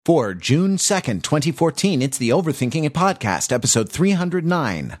For June 2nd, 2014, it's the Overthinking It podcast, episode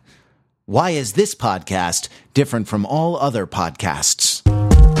 309. Why is this podcast different from all other podcasts?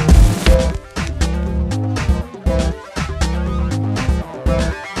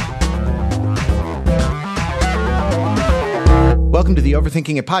 Welcome to the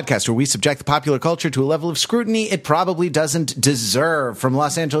Overthinking It podcast, where we subject the popular culture to a level of scrutiny it probably doesn't deserve. From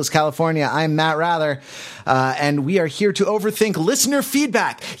Los Angeles, California, I'm Matt Rather, and we are here to overthink listener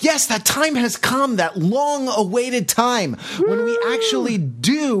feedback. Yes, that time has come, that long-awaited time when we actually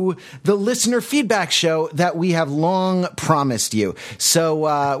do the listener feedback show that we have long promised you.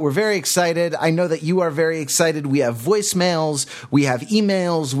 So we're very excited. I know that you are very excited. We have voicemails, we have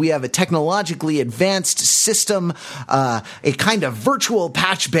emails, we have a technologically advanced system, a kind of virtual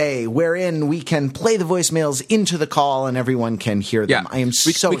patch bay wherein we can play the voicemails into the call and everyone can hear them. I am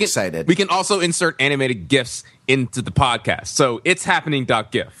excited. We can also insert animated GIFs into the podcast. So it's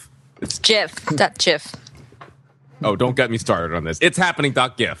happening.gif. It's GIF. Oh, don't get me started on this. It's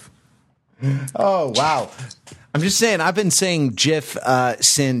happening.gif. Oh, wow. I'm just saying, I've been saying GIF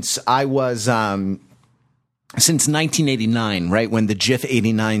since I was... since 1989, right, when the GIF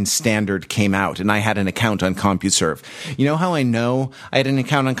 89 standard came out, and I had an account on CompuServe. You know how I know I had an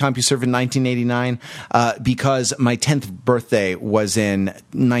account on CompuServe in 1989? Because my 10th birthday was in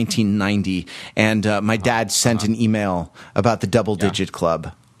 1990, and my dad sent an email about the Double Digit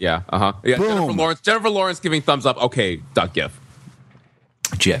Club. Yeah, Yeah, Boom. Jennifer Lawrence giving thumbs up. Okay, .gif.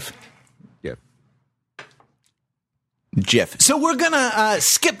 GIF. So we're gonna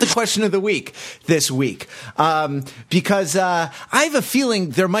skip the question of the week this week because I have a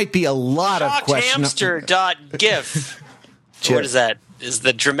feeling there might be a lot of questions. Hamster.gif. What is that? Is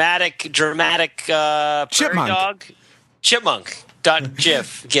the dramatic Chipmunk. dog?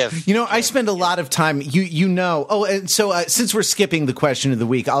 Chipmunk.gif. You know, I spend a lot of time. You know. Oh, and so since we're skipping the question of the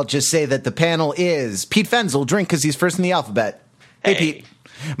week, I'll just say that the panel is Pete Fenzel, drink because he's first in the alphabet. Hey, Pete.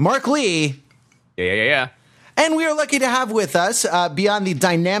 Mark Lee. Yeah. And we are lucky to have with us, beyond the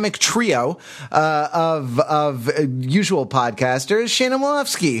dynamic trio of usual podcasters, Shana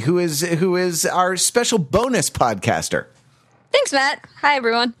Malofsky, who is our special bonus podcaster. Thanks, Matt. Hi,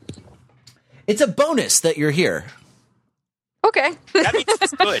 everyone. It's a bonus that you're here. Okay. That means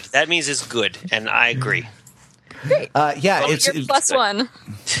it's good. That means it's good, and I agree. Great. It's plus one.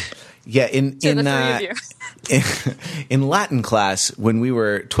 Yeah, to the three of you. In Latin class, when we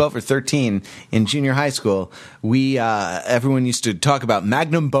were 12 or 13 in junior high school, we everyone used to talk about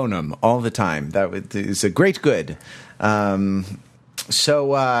magnum bonum all the time. That is a great good. So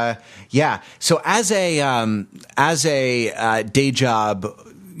as a day job,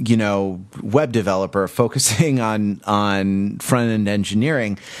 you know, web developer focusing on front end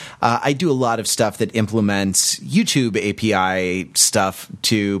engineering, I do a lot of stuff that implements YouTube API stuff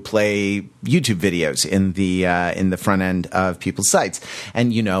to play YouTube videos in the front end of people's sites.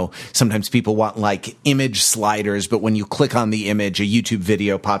 And you know, sometimes people want like image sliders, but when you click on the image, a YouTube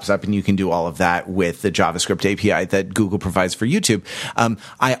video pops up, and you can do all of that with the JavaScript API that Google provides for YouTube.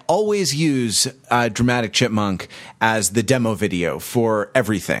 I always use Dramatic Chipmunk as the demo video for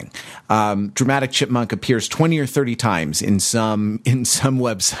everything. Dramatic Chipmunk appears 20 or 30 times in some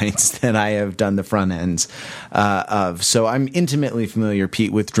websites that I have done the front ends of. So I'm intimately familiar,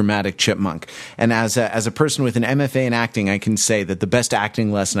 Pete, with Dramatic Chipmunk. And as a person with an MFA in acting, I can say that the best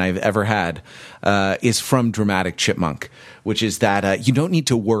acting lesson I've ever had is from Dramatic Chipmunk, which is that you don't need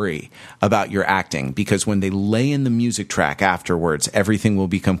to worry about your acting, because when they lay in the music track afterwards, everything will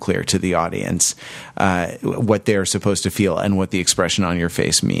become clear to the audience, what they're supposed to feel and what the expression on your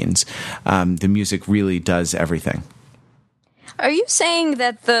face means. The music really does everything. Are you saying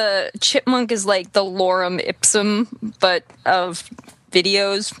that the chipmunk is like the lorem ipsum, but of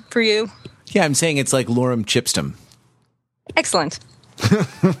videos for you? Yeah, I'm saying it's like lorem chipsum. Excellent.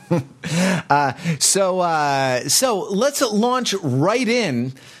 So let's launch right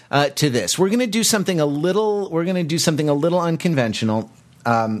in to this. We're going to do something a little unconventional.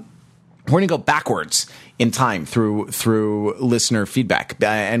 We're going to go backwards in time through listener feedback,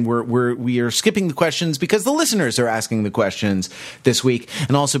 and we are skipping the questions because the listeners are asking the questions this week,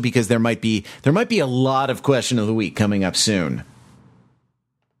 and also because there might be a lot of question of the week coming up soon.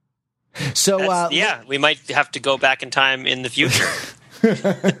 So we might have to go back in time in the future.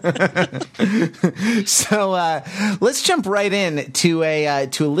 So let's jump right in to a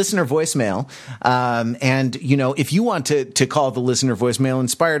listener voicemail, and you know, if you want to call the listener voicemail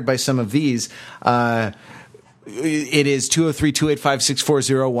inspired by some of these, it is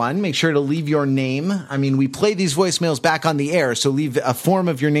 203-285-6401. Make sure to leave your name. I mean, we play these voicemails back on the air, so leave a form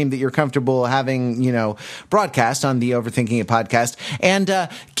of your name that you're comfortable having, broadcast on the Overthinking It podcast, and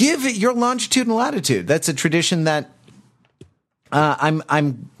give your longitude and latitude. That's a tradition that I'm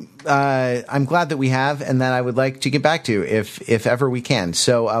glad that we have, and that I would like to get back to if ever we can.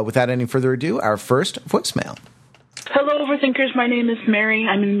 So, without any further ado, our first voicemail. Hello, Overthinkers. My name is Mary.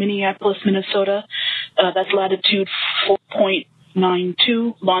 I'm in Minneapolis, Minnesota. That's latitude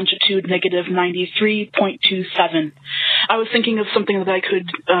 4.92, longitude negative 93.27. I was thinking of something that I could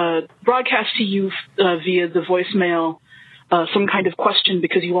broadcast to you via the voicemail, some kind of question,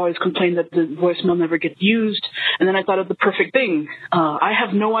 because you always complain that the voicemail never gets used. And then I thought of the perfect thing. I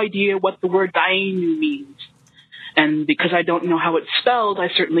have no idea what the word Dainu means. And because I don't know how it's spelled, I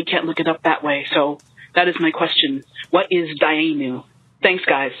certainly can't look it up that way. So that is my question. What is Dainu? Thanks,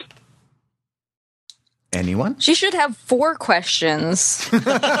 guys. Anyone? She should have 4 questions.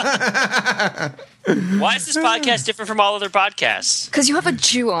 Why is this podcast different from all other podcasts? Because you have a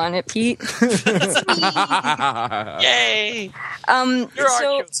Jew on it, Pete. Yay! You're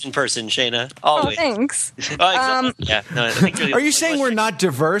our chosen person, Shayna. Always. Oh, thanks. Yeah. No, I think Are you saying we're not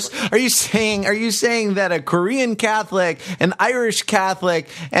diverse? Are you saying that a Korean Catholic, an Irish Catholic,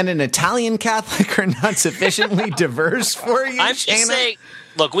 and an Italian Catholic are not sufficiently diverse for you, I'm Shayna? just saying.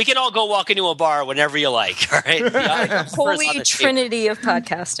 Look, we can all go walk into a bar whenever you like, all right? Holy trinity of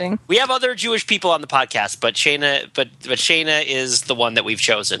podcasting. We have other Jewish people on the podcast, but Shayna is the one that we've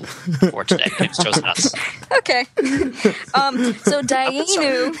chosen for today. They've chosen us. Okay. So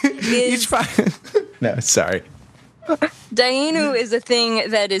Dainu is... No, sorry. Dainu is a thing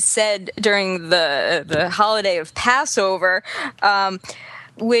that is said during the holiday of Passover,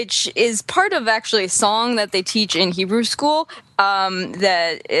 which is part of actually a song that they teach in Hebrew school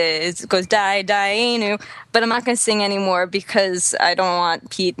that goes Dainu, but I'm not going to sing anymore because I don't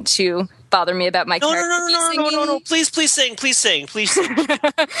want Pete to bother me about my character. No. Please sing. Please sing. Please.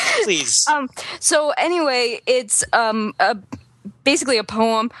 So anyway, it's basically a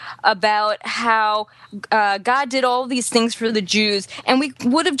poem about how God did all these things for the Jews, and we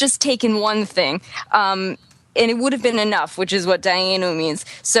would have just taken one thing. And it would have been enough, which is what Dainu means.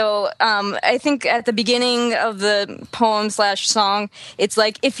 So I think at the beginning of the poem/song, it's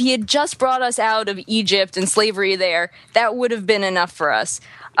like, if he had just brought us out of Egypt and slavery there, that would have been enough for us.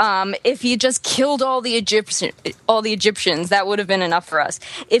 If he had just killed all the Egyptians, that would have been enough for us.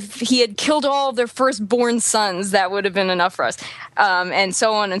 If he had killed all their firstborn sons, that would have been enough for us, and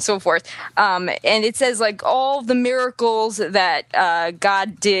so on and so forth. And it says, like, all the miracles that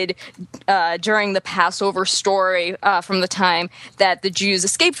God did during the Passover story from the time that the Jews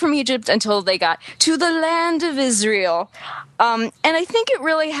escaped from Egypt until they got to the land of Israel. And I think it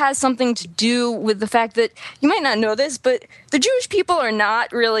really has something to do with the fact that, you might not know this, but the Jewish people are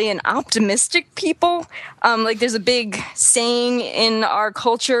not really an optimistic people. Like, there's a big saying in our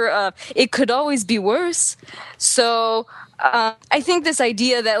culture, it could always be worse. So I think this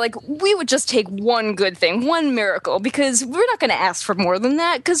idea that, like, we would just take one good thing, one miracle, because we're not going to ask for more than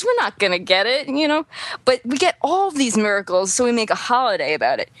that, because we're not going to get it, But we get all of these miracles, so we make a holiday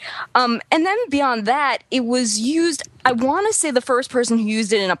about it. And then beyond that, it was used... I want to say the first person who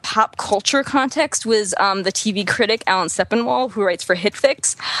used it in a pop culture context was the TV critic Alan Sepinwall, who writes for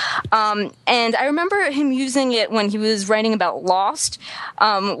HitFix. And I remember him using it when he was writing about Lost,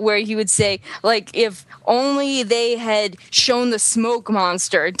 where he would say, like, if only they had shown the smoke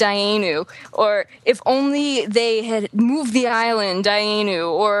monster, Dainu, or if only they had moved the island,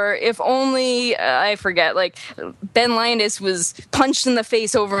 Dainu, or if only, I forget, like, Ben Linus was punched in the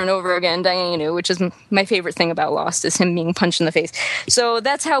face over and over again, Dainu, which is my favorite thing about Lost, is him being punched in the face. So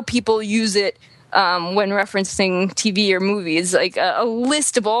that's how people use it when referencing TV or movies, like a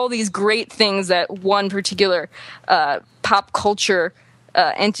list of all these great things that one particular pop culture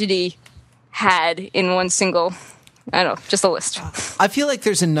entity had in one single, I don't know, just a list. I feel like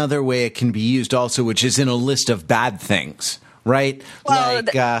there's another way it can be used also, which is in a list of bad things, right? Well,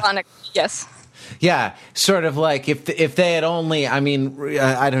 like, yes. Yeah, sort of like if they had only, I mean,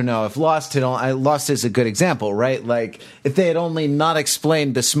 I don't know, if Lost is a good example, right? Like, if they had only not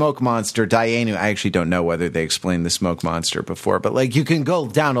explained the smoke monster, Dainu, I actually don't know whether they explained the smoke monster before, but, like, you can go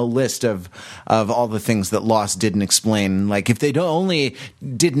down a list of all the things that Lost didn't explain. Like, if they only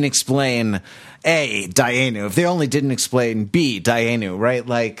didn't explain, A, Dayenu. If they only didn't explain B, Dayenu, right?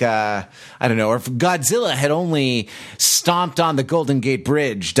 Like, I don't know. Or if Godzilla had only stomped on the Golden Gate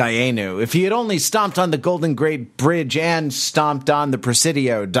Bridge, Dayenu. If he had only stomped on the Golden Gate Bridge and stomped on the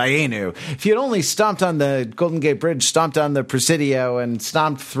Presidio, Dayenu. If he had only stomped on the Golden Gate Bridge, stomped on the Presidio, and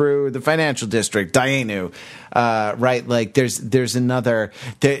stomped through the financial district, Dayenu. Right? Like, there's another.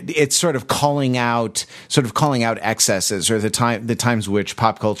 It's sort of calling out excesses or the times which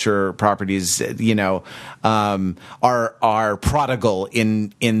pop culture properties, are prodigal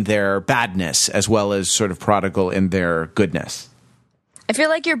in their badness as well as sort of prodigal in their goodness. I feel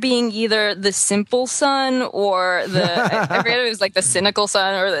like you're being either the simple son or I forget if it was like the cynical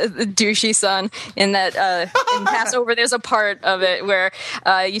son or the douchey son. In that in Passover, there's a part of it where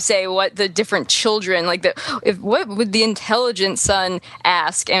you say what the different children what would the intelligent son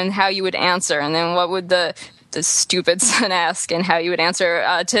ask and how you would answer, and then what would the stupid son ask and how you would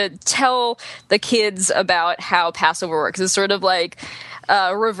answer, to tell the kids about how Passover works. It's sort of like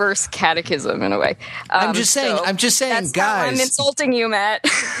reverse catechism in a way. I'm just saying, that's guys. How I'm insulting you, Matt.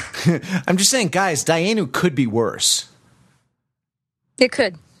 I'm just saying, guys. Dayenu could be worse. It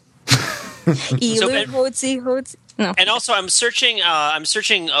could. No. And also, I'm searching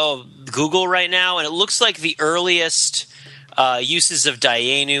Google right now, and it looks like the earliest uses of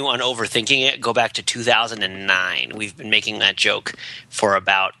Dayenu on Overthinking It go back to 2009. We've been making that joke for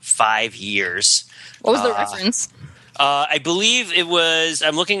about 5 years. What was the reference? I believe it was.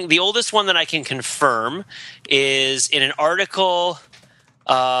 I'm looking. The oldest one that I can confirm is in an article.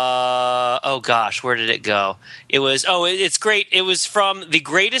 Oh gosh, where did it go? It was. Oh, it's great. It was from The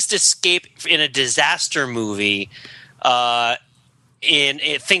Greatest Escape in a Disaster Movie, in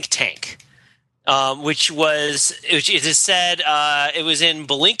a Think Tank. Which it is said it was in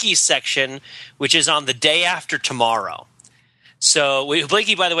Blinky's section, which is on The Day After Tomorrow. So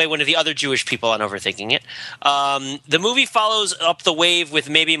Blinky, by the way, one of the other Jewish people on Overthinking It. The movie follows up the wave with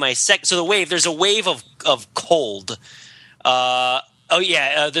maybe so the wave. There's a wave of cold.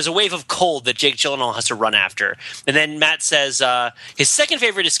 There's a wave of cold that Jake Gyllenhaal has to run after. And then Matt says his second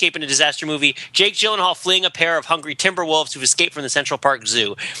favorite escape in a disaster movie, Jake Gyllenhaal fleeing a pair of hungry timber wolves who've escaped from the Central Park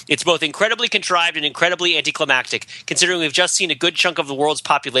Zoo. It's both incredibly contrived and incredibly anticlimactic, considering we've just seen a good chunk of the world's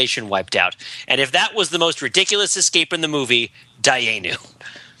population wiped out. And if that was the most ridiculous escape in the movie, Dayenu.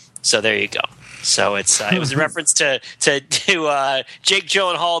 So there you go. So it was a reference to Jake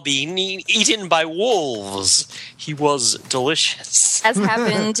Gyllenhaal being eaten by wolves. He was delicious. As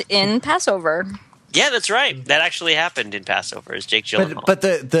happened in Passover. Yeah, that's right. That actually happened in Passover. Is Jake Gyllenhaal? But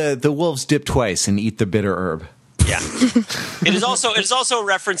the wolves dip twice and eat the bitter herb. Yeah. It is also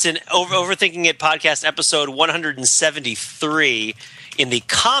referenced in Overthinking It podcast episode 173 in the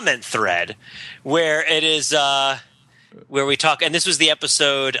comment thread, where it is where we talk, and this was the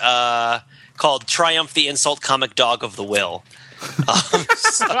episode called Triumph the Insult Comic Dog of the Will.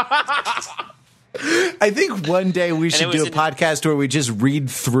 I think one day we should do a podcast where we just read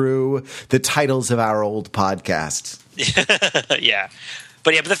through the titles of our old podcasts. Yeah.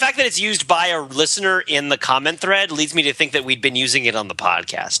 But the fact that it's used by a listener in the comment thread leads me to think that we'd been using it on the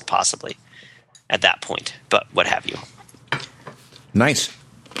podcast, possibly, at that point. But what have you. Nice.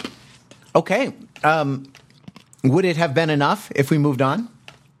 Okay. Would it have been enough if we moved on?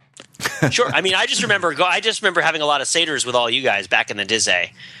 Sure. I mean, I just remember having a lot of Seders with all you guys back in the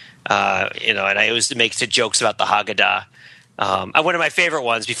Dizay. And I always make jokes about the Haggadah. One of my favorite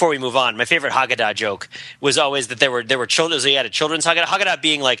ones, before we move on, my favorite Haggadah joke was always that there were children. So you had a children's Haggadah. Haggadah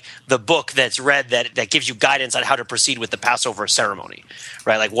being like the book that's read that gives you guidance on how to proceed with the Passover ceremony,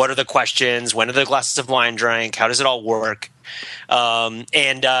 right? Like, what are the questions? When are the glasses of wine drank? How does it all work?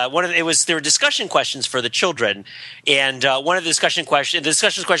 There were discussion questions for the children, and one of the discussion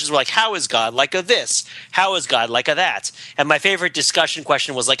questions were like, how is God like a this? How is God like a that? And my favorite discussion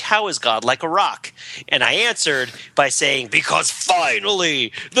question was like, how is God like a rock? And I answered by saying, because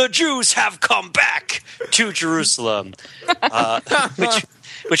finally the Jews have come back to Jerusalem,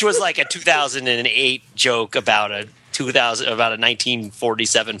 which was like a 2008 joke about a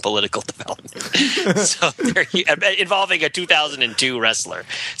 1947 political development, so involving a 2002 wrestler.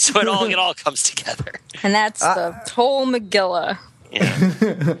 So it all comes together, and that's the whole Megillah.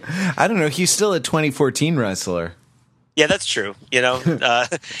 Yeah. I don't know. He's still a 2014 wrestler. Yeah, that's true.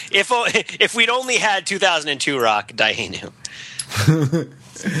 If we'd only had 2002 Rock, Dayenu.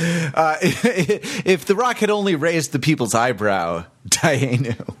 If The Rock had only raised the people's eyebrow,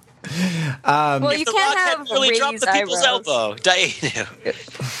 Dayenu. Well, you can't have really dropped the people's eyebrows. elbow,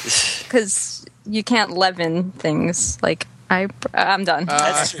 Dayenu. Because you can't leaven things like I'm done.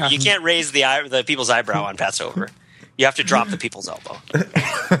 That's true. You can't raise the people's eyebrow on Passover. You have to drop the people's elbow.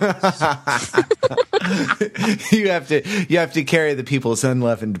 You have to carry the people's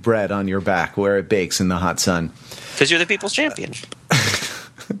unleavened bread on your back where it bakes in the hot sun. Because you're the people's champion.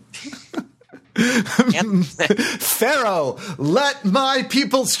 Pharaoh, let my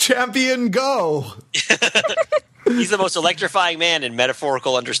people's champion go. He's the most electrifying man in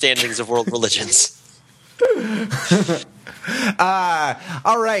metaphorical understandings of world religions.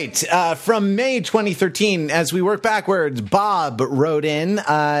 All right. From May 2013, as we work backwards, Bob wrote in,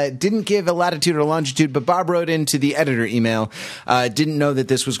 didn't give a latitude or longitude, but Bob wrote into the editor email, didn't know that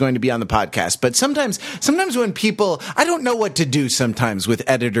this was going to be on the podcast. But sometimes when people, I don't know what to do sometimes with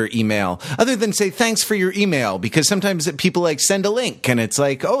editor email, other than say, thanks for your email, because sometimes people like send a link and it's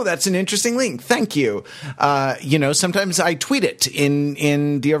like, oh, that's an interesting link. Thank you. Sometimes I tweet it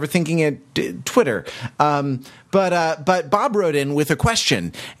in the Overthinking It Twitter. But Bob wrote in with a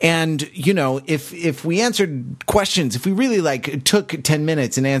question, and if we answered questions, if we really took 10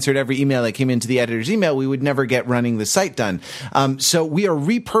 minutes and answered every email that came into the editor's email, we would never get running the site done. So we are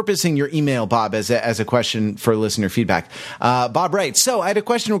repurposing your email, Bob, as a question for listener feedback. Bob writes, so I had a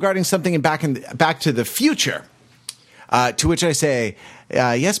question regarding something in Back to the Future. To which I say,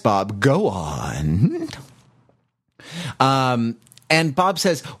 yes, Bob, go on. And Bob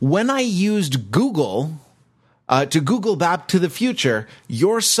says, when I used Google to Google Back to the Future,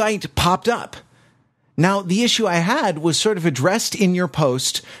 your site popped up. Now, the issue I had was sort of addressed in your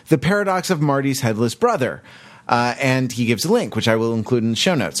post, The Paradox of Marty's Headless Brother. And he gives a link, which I will include in the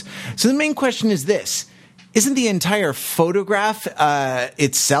show notes. So the main question is this. Isn't the entire photograph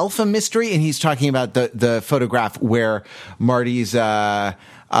itself a mystery? And he's talking about the photograph where Marty's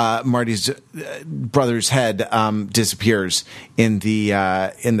brother's head disappears in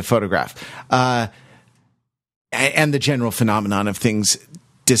the photograph. And the general phenomenon of things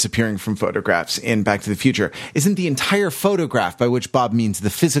disappearing from photographs in Back to the Future. Isn't the entire photograph, by which Bob means the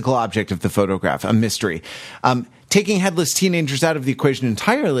physical object of the photograph, a mystery? Taking headless teenagers out of the equation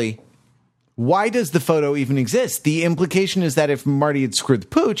entirely, why does the photo even exist? The implication is that if Marty had screwed the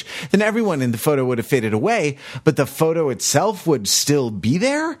pooch, then everyone in the photo would have faded away, but the photo itself would still be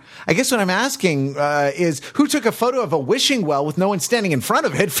there? I guess what I'm asking is, who took a photo of a wishing well with no one standing in front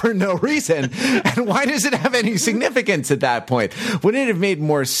of it for no reason? And why does it have any significance at that point? Wouldn't it have made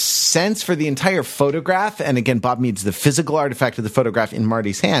more sense for the entire photograph, and again, Bob means the physical artifact of the photograph in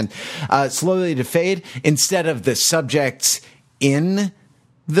Marty's hand, slowly to fade instead of the subjects in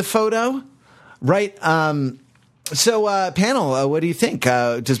the photo? Right. So, panel, what do you think?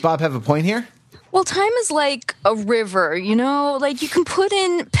 Does Bob have a point here? Well, time is like a river, you can put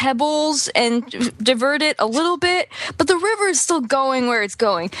in pebbles and divert it a little bit, but the river is still going where it's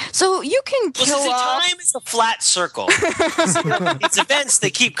going. So you can kill off. Time is a flat circle. It's events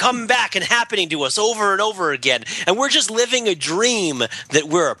that keep coming back and happening to us over and over again, and we're just living a dream that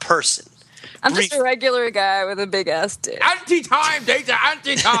we're a person. I'm just a regular guy with a big ass dick. Anti-time, data,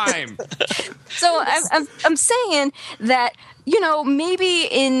 anti-time. So I'm saying that, maybe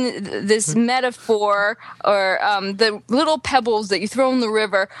in this metaphor or the little pebbles that you throw in the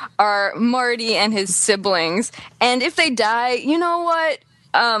river are Marty and his siblings. And if they die, you know what?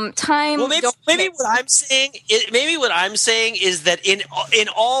 Time. Well, maybe what I'm saying is that in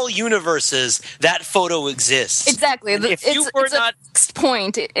all universes that photo exists. Exactly. It's a fixed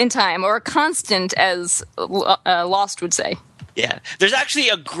point in time, or a constant, as Lost would say. Yeah, there's actually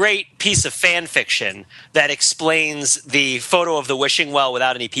a great piece of fan fiction that explains the photo of the wishing well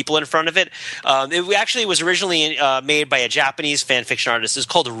without any people in front of it. It actually was originally made by a Japanese fan fiction artist. It's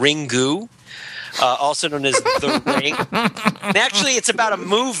called Ringu. Also known as The Ring. And actually, it's about a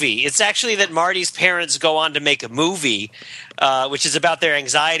movie. It's actually that Marty's parents go on to make a movie, which is about their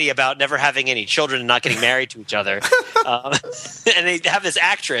anxiety about never having any children and not getting married to each other. And they have this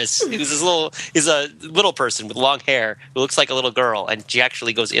actress who's a little person with long hair who looks like a little girl, and she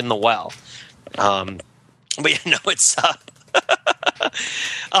actually goes in the well. But it's.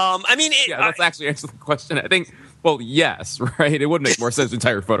 That's actually answering the question. I think. Well, yes, right? It would make more sense the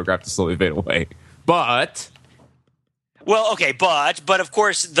entire photograph to slowly fade away. But... Well, okay, but of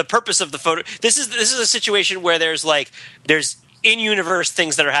course, the purpose of the photo... This is a situation where there's in-universe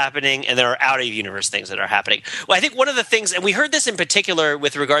things that are happening and there are out-of-universe things that are happening. Well, I think one of the things... And we heard this in particular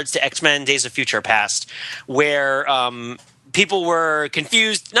with regards to X-Men Days of Future Past, where... people were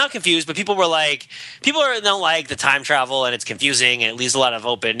not confused, but people don't like the time travel, and it's confusing, and it leaves a lot of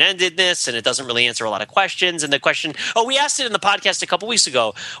open-endedness, and it doesn't really answer a lot of questions. And the question, we asked it in the podcast a couple weeks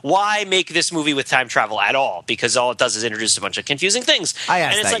ago, why make this movie with time travel at all? Because all it does is introduce a bunch of confusing things. I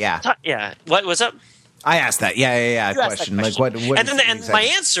asked that, yeah. Yeah. What's up? I asked that. Yeah. Question. Like, what and then and my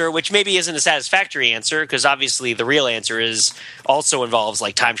answer, which maybe isn't a satisfactory answer, because obviously the real answer is also involves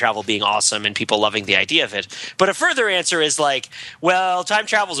like time travel being awesome and people loving the idea of it. But a further answer is like, well, time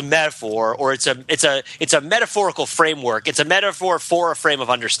travel is a metaphor, or it's a metaphorical framework. It's a metaphor for a frame of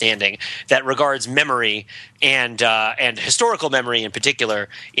understanding that regards memory and historical memory in particular.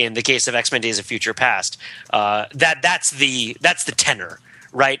 In the case of X-Men: Days of Future Past, that's the tenor.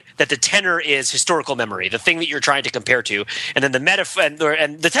 Right, that the tenor is historical memory, the thing that you're trying to compare to, and then the metaphor,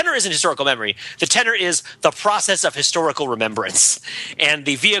 and the tenor isn't historical memory. The tenor is the process of historical remembrance, and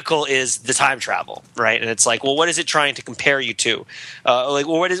the vehicle is the time travel, right? And it's like, well, what is it trying to compare you to?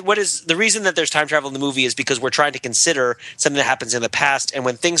 What is the reason that there's time travel in the movie is because we're trying to consider something that happens in the past, and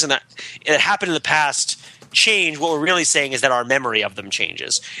when things that happen in the past change, what we're really saying is that our memory of them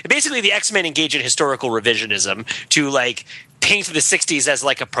changes. And basically, the X-Men engage in historical revisionism to like paint the 60s as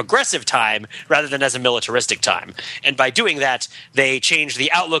like a progressive time rather than as a militaristic time. And by doing that, they change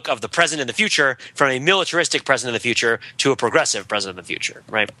the outlook of the present and the future from a militaristic present in the future to a progressive present in the future,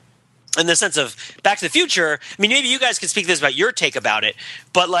 right? In the sense of Back to the Future, I mean, maybe you guys can speak this about your take about it,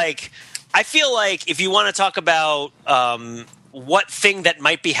 but like, I feel like if you want to talk about what thing that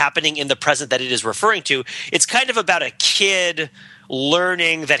might be happening in the present that it is referring to, it's kind of about a kid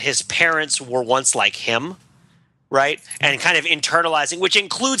learning that his parents were once like him, right? And kind of internalizing, which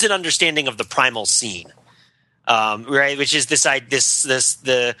includes an understanding of the primal scene, right? Which is the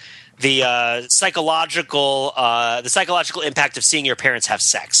psychological impact of seeing your parents have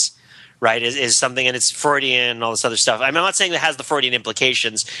sex, right? Is something, and it's Freudian and all this other stuff. I mean, I'm not saying that has the Freudian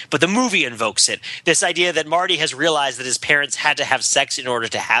implications, but the movie invokes it. This idea that Marty has realized that his parents had to have sex in order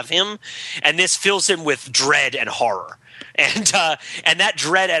to have him, and this fills him with dread and horror. And that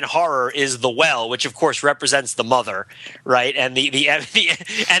dread and horror is the well, which of course represents the mother, right? And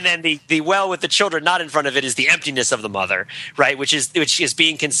the well with the children not in front of it is the emptiness of the mother, right? Which is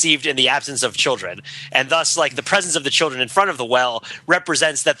being conceived in the absence of children, and thus like the presence of the children in front of the well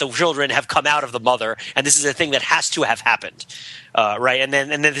represents that the children have come out of the mother, and this is a thing that has to have happened. Right, and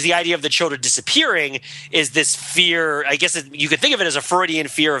then the idea of the children disappearing is this fear. I guess you could think of it as a Freudian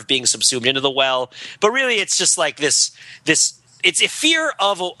fear of being subsumed into the well, but really it's just like this. It's a fear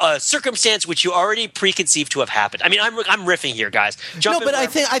of a circumstance which you already preconceived to have happened. I mean, I'm riffing here, guys. I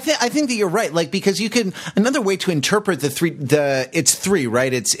think that you're right. Like, because you can, another way to interpret it's three,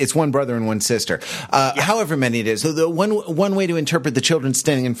 right? It's one brother and one sister, however many it is. So the one way to interpret the children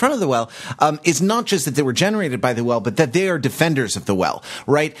standing in front of the well is not just that they were generated by the well, but that they are defenders of the well,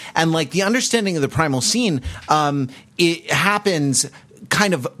 right? And like the understanding of the primal scene, it happens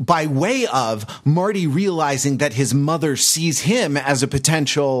kind of by way of Marty realizing that his mother sees him as a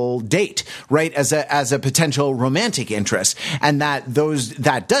potential date, right? As a potential romantic interest. And that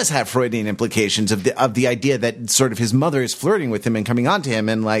does have Freudian implications of the idea that sort of his mother is flirting with him and coming on to him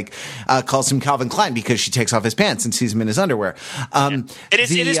and like, calls him Calvin Klein because she takes off his pants and sees him in his underwear. It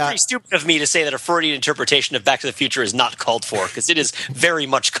is pretty stupid of me to say that a Freudian interpretation of Back to the Future is not called for, because it is very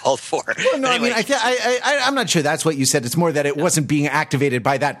much called for. Well, no, anyway. I mean, I'm not sure that's what you said. It's more that it wasn't being activated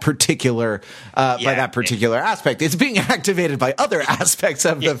by that particular aspect. It's being activated by other aspects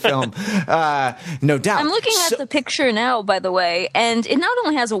of the film, no doubt. I'm looking at the picture now, by the way, and it not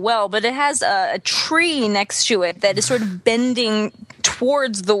only has a well, but it has a tree next to it that is sort of bending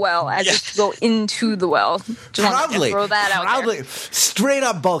towards the well as if to go into the well. Just proudly, throw that out there. Straight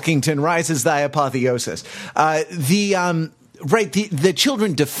up Bulkington rises thy apotheosis. Right, the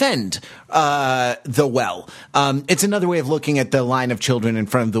children defend the well. It's another way of looking at the line of children in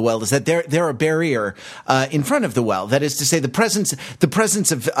front of the well, is that they're a barrier in front of the well. That is to say, the presence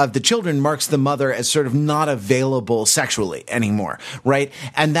of the children marks the mother as sort of not available sexually anymore, right?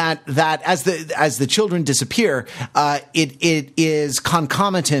 And that as the children disappear, it is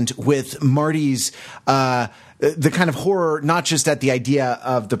concomitant with Marty's the kind of horror, not just at the idea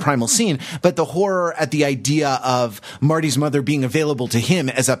of the primal scene, but the horror at the idea of Marty's mother being available to him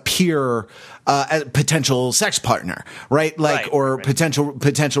as a peer, as a potential sex partner, right? Like,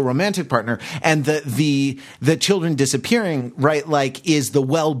 potential romantic partner. And the children disappearing, right? Like, is the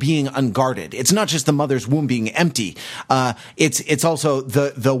well being unguarded. It's not just the mother's womb being empty. It's also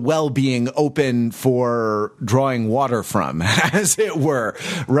the well being open for drawing water from, as it were,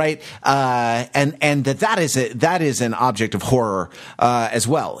 right? And that is an object of horror, as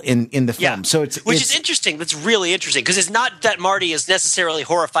well in the film. So it's is interesting. That's really interesting, because it's not that Marty is necessarily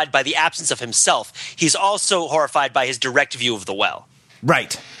horrified by the absence of himself. He's also horrified by his direct view of the well.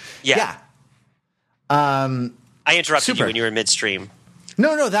 Right. Yeah. I interrupted you when you were midstream.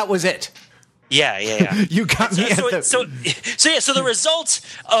 No, that was it. Yeah. You got me. So the result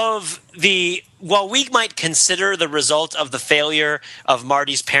of the while we might consider the result of the failure of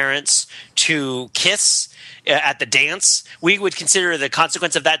Marty's parents to kiss at the dance, we would consider the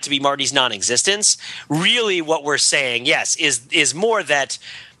consequence of that to be Marty's non-existence. Really, what we're saying, yes, is more that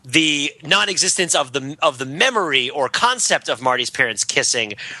the non-existence of the memory or concept of Marty's parents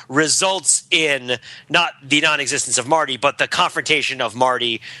kissing results in not the non-existence of Marty, but the confrontation of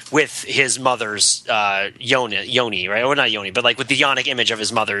Marty with his mother's yoni, right? Or not yoni, but like with the yonic image of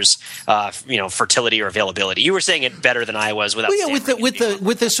his mother's, fertility or availability. You were saying it better than I was. Without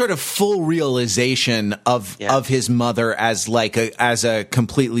with the sort of full realization of his mother as a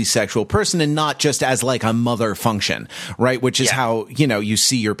completely sexual person and not just as like a mother function, right? Which is how you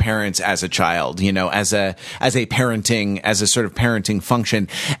see your parents as a child, as a sort of parenting function,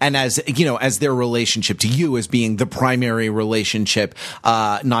 and as their relationship to you as being the primary relationship,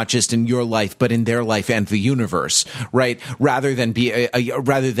 not just in your life but in their life and the universe, right? Rather than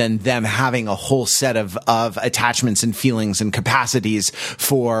them having a whole set of attachments and feelings and capacities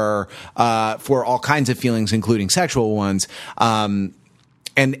for all kinds of feelings, including sexual ones.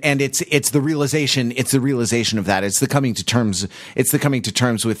 And it's the realization of that. It's the coming to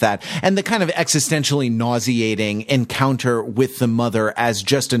terms with that, and the kind of existentially nauseating encounter with the mother as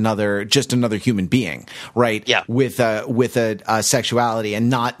just another human being, right? Yeah. With a sexuality, and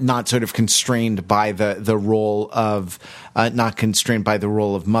not sort of constrained by the role of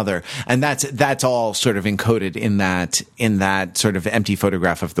mother. And that's all sort of encoded in that sort of empty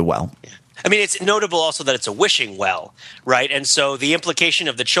photograph of the well. Yeah. I mean, it's notable also that it's a wishing well, right? And so the implication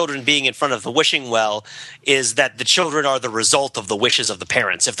of the children being in front of the wishing well is that the children are the result of the wishes of the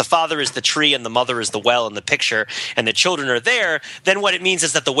parents. If the father is the tree and the mother is the well in the picture and the children are there, then what it means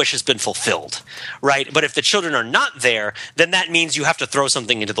is that the wish has been fulfilled, right? But if the children are not there, then that means you have to throw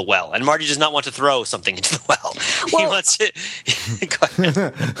something into the well. And Marty does not want to throw something into the well. He wants to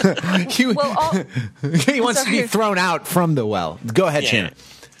he wants to be thrown out from the well. Go ahead, Shannon.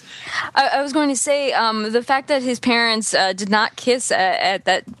 I was going to say the fact that his parents did not kiss at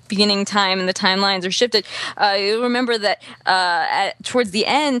that beginning time and the timelines are shifted. You'll remember that towards the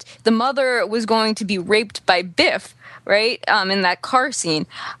end, the mother was going to be raped by Biff, right, in that car scene.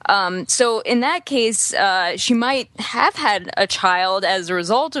 So in that case, she might have had a child as a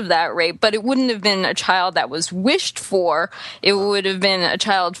result of that rape, but it wouldn't have been a child that was wished for. It would have been a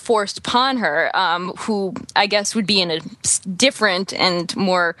child forced upon her, who I guess would be in a different and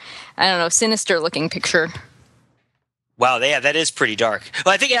more, sinister-looking picture. Wow, that is pretty dark.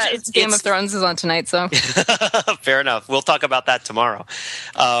 Well, I think it's Game of Thrones is on tonight, so fair enough. We'll talk about that tomorrow.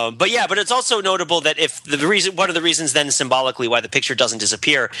 But it's also notable that one of the reasons then symbolically why the picture doesn't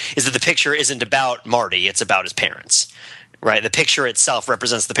disappear is that the picture isn't about Marty; it's about his parents. Right, the picture itself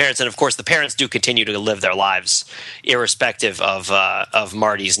represents the parents, and of course, the parents do continue to live their lives, irrespective of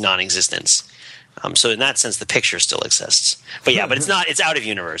Marty's non-existence. So in that sense, the picture still exists. But it's not. It's out of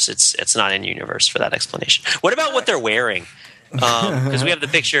universe. It's not in universe for that explanation. What about what they're wearing? Because we have the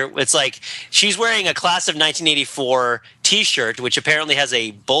picture. It's like she's wearing a class of 1984 T-shirt, which apparently has a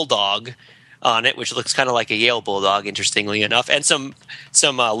bulldog on it, which looks kind of like a Yale bulldog, interestingly enough, and some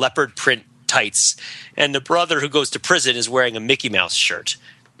leopard print tights. And the brother who goes to prison is wearing a Mickey Mouse shirt.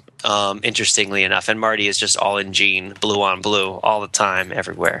 Interestingly enough, and Marty is just all in jean, blue on blue, all the time,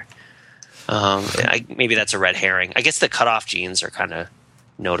 everywhere. Maybe that's a red herring. I guess the cutoff jeans are kind of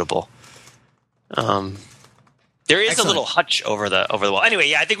notable. There is a little hutch over the wall.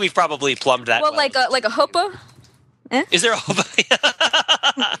 Anyway, I think we've probably plumbed that. Well, like a huppah. Eh? Is there a huppah?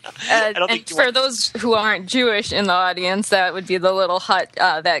 And for those who aren't Jewish in the audience, that would be the little hut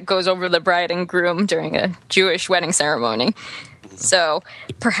that goes over the bride and groom during a Jewish wedding ceremony. Mm-hmm. So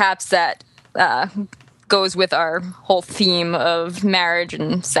perhaps that goes with our whole theme of marriage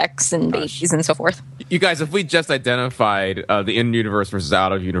and sex and babies and so forth. You guys, if we just identified the in-universe versus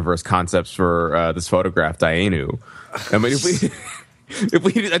out-of-universe concepts for this photograph, Dayenu, I mean, if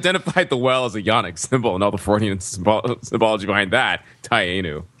we identified the well as a Yonic symbol and all the Freudian symbology behind that,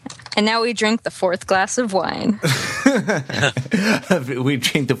 Dayenu. And now we drink the fourth glass of wine. We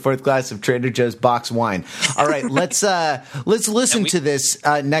drink the fourth glass of Trader Joe's box wine. All right, let's listen to this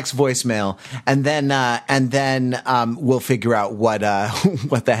next voicemail, and then we'll figure out what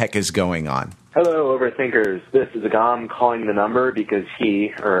the heck is going on. Hello, Overthinkers. This is Agam calling the number because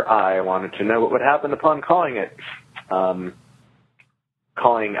he or I wanted to know what would happen upon calling it.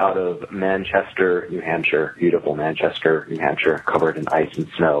 Calling out of Manchester, New Hampshire, beautiful Manchester, New Hampshire, covered in ice and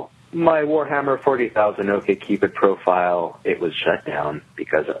snow. My Warhammer 40,000 OkCupid profile, it was shut down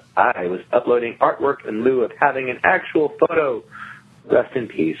because I was uploading artwork in lieu of having an actual photo. Rest in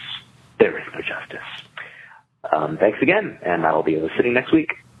peace. There is no justice. Thanks again, and I will be listening next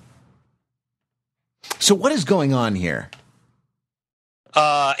week. So what is going on here?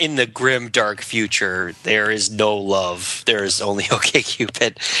 In the grim, dark future, there is no love. There is only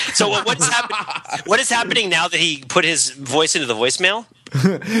OkCupid. So what is happening? What is happening now that he put his voice into the voicemail?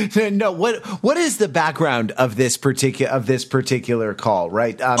 No, what is the background of this particular call?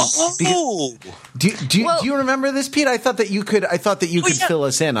 Right? Do you remember this, Pete? I thought that you could fill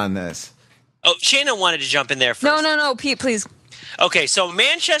us in on this. Oh, Shayna wanted to jump in there first. No, Pete, please. Okay, so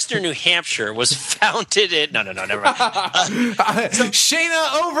Manchester, New Hampshire was founded in... No, never mind.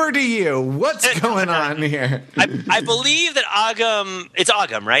 Shayna, over to you. What's going on here? I believe that Agam... It's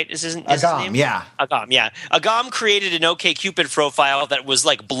Agam, right? Is his name? Yeah. Agam, yeah. Agam created an OkCupid profile that was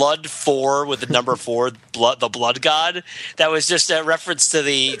like Blood 4 with the number 4, the Blood God. That was just a reference to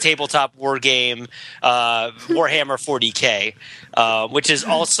the tabletop war game Warhammer 40K, which is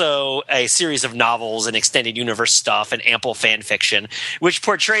also a series of novels and extended universe stuff and ample fan fiction, which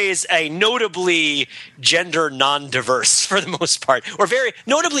portrays a notably gender non-diverse, for the most part, or very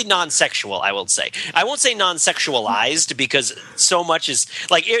notably non-sexual, I will say. I won't say non-sexualized, because so much is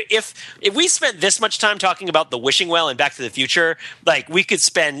like if we spent this much time talking about the Wishing Well and Back to the Future, like we could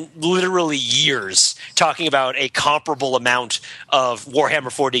spend literally years talking about a comparable amount of Warhammer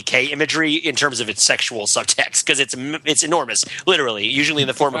 40K imagery in terms of its sexual subtext, because it's enormous, literally, usually in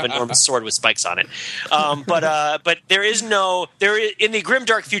the form of an enormous sword with spikes on it. But there is in the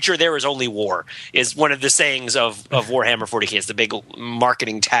grimdark future, there is only war, is one of the sayings of Warhammer 40K. It's the big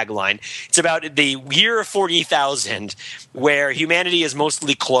marketing tagline. It's about the year 40,000, where humanity is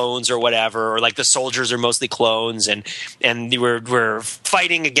mostly clones or whatever, or like the soldiers are mostly clones, and we're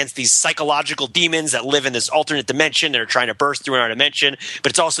fighting against these psychological demons that live in this alternate dimension and are trying to burst through our dimension,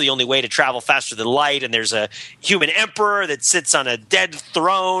 but it's also the only way to travel faster than light, and there's a human emperor that sits on a dead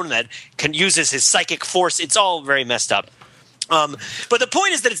throne that uses his psychic force. It's all very messed up. But the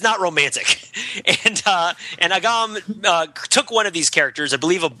point is that it's not romantic, and Agam took one of these characters, I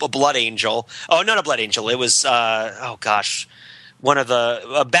believe a blood angel. Oh, not a blood angel. It was one of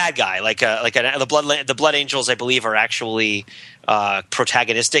a bad guy, the blood angels. I believe are actually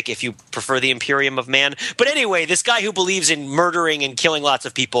protagonistic, if you prefer the Imperium of Man. But anyway, this guy who believes in murdering and killing lots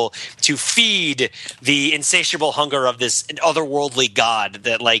of people to feed the insatiable hunger of this otherworldly god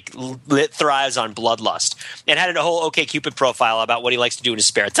that thrives on bloodlust, and had a whole OkCupid profile about what he likes to do in his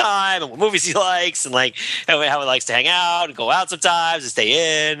spare time and what movies he likes, and like how he likes to hang out and go out sometimes and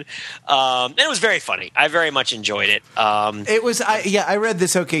stay in. And it was very funny. I very much enjoyed it. It was I read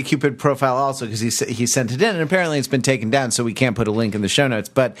this OkCupid profile also because he sent it in, and apparently it's been taken down, so we can't put a link in the show notes,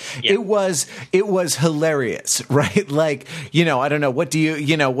 but yeah. It was hilarious, right? Like, I don't know, what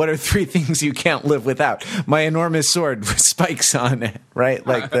are 3 things you can't live without? My enormous sword with spikes on it, right?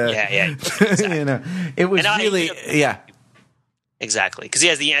 Like exactly. It was Exactly, because he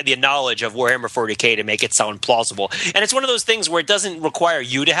has the knowledge of Warhammer 40K to make it sound plausible. And it's one of those things where it doesn't require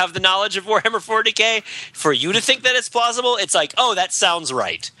you to have the knowledge of Warhammer 40K for you to think that it's plausible. It's like, oh, that sounds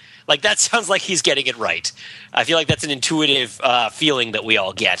right. Like, that sounds like he's getting it right. I feel like that's an intuitive feeling that we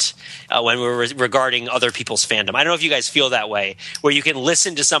all get when we're regarding other people's fandom. I don't know if you guys feel that way, where you can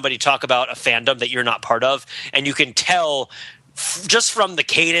listen to somebody talk about a fandom that you're not part of, and you can tell just from the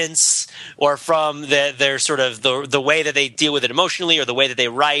cadence or from their sort of the way that they deal with it emotionally, or the way that they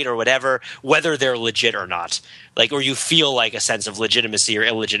write or whatever, whether they're legit or not. Like, or you feel like a sense of legitimacy or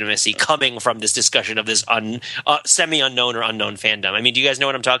illegitimacy coming from this discussion of this semi-unknown or unknown fandom. I mean, do you guys know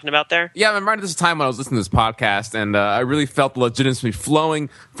what I'm talking about there? Yeah, I'm reminded of this time when I was listening to this podcast, and I really felt the legitimacy flowing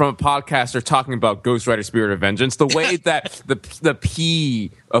from a podcaster talking about Ghost Rider Spirit of Vengeance, the way that the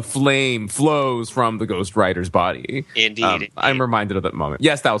pea of flame flows from the Ghost Rider's body. Indeed. I'm reminded of that moment.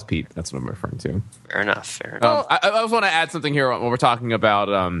 Yes, that was Pete. That's what I'm referring to. Fair enough. I also want to add something here when we're talking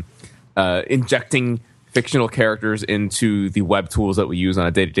about injecting fictional characters into the web tools that we use on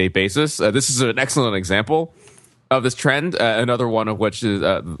a day-to-day basis. This is an excellent example of this trend. Another one of which is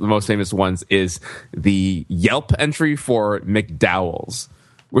the most famous ones is the Yelp entry for McDowell's,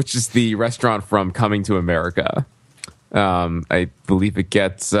 which is the restaurant from Coming to America. I believe it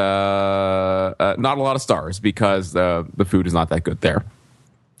gets not a lot of stars because the food is not that good there.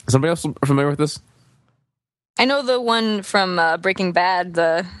 Is somebody else familiar with this? I know the one from Breaking Bad,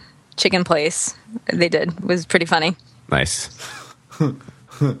 the chicken place they did was pretty funny. Nice.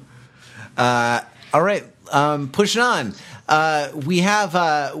 All right, pushing on. We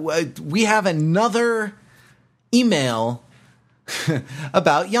have another email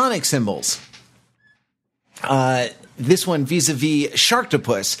about Ionic symbols. This one vis-a-vis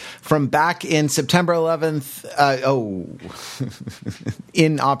Sharktopus from back in September 11th.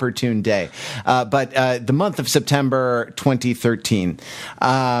 Inopportune day. But the month of September 2013.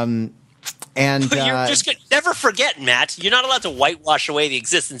 And You're just gonna never forget, Matt. You're not allowed to whitewash away the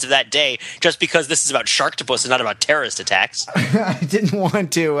existence of that day just because this is about Sharktopus and not about terrorist attacks. I didn't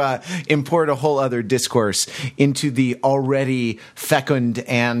want to import a whole other discourse into the already fecund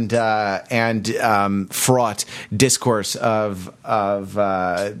and fraught discourse of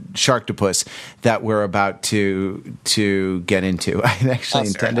Sharktopus that we're about to get into. I actually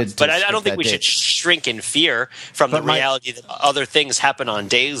intended to, but I don't think we should shrink in fear from the reality that other things happen on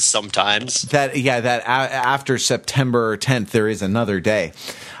days sometimes. That after September 10th there is another day.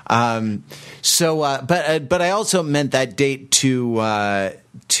 But I also meant that date to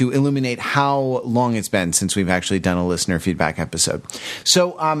illuminate how long it's been since we've actually done a listener feedback episode.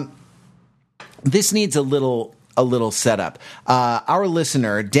 So this needs a little setup. Our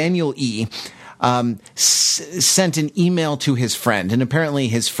listener Daniel E. Sent an email to his friend, and apparently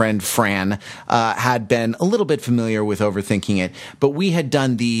his friend Fran had been a little bit familiar with Overthinking It, but we had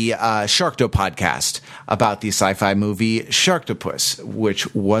done the Sharkto podcast about the sci-fi movie Sharktopus,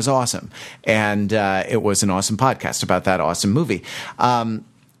 which was awesome, and it was an awesome podcast about that awesome movie.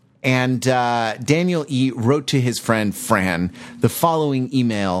 And Daniel E. wrote to his friend Fran the following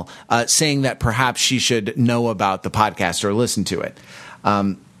email saying that perhaps she should know about the podcast or listen to it.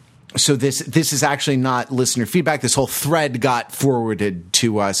 So this is actually not listener feedback. This whole thread got forwarded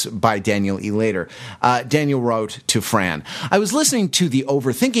to us by Daniel E. later. Daniel wrote to Fran, I was listening to the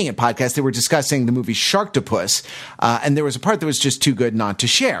Overthinking It podcast. They were discussing the movie Sharktopus, and there was a part that was just too good not to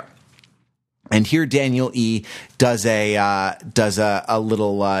share. And here Daniel E. does a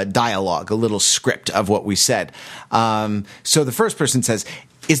little dialogue, a little script of what we said. So the first person says,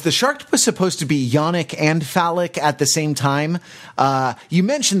 is the Sharktopus supposed to be yonic and phallic at the same time? You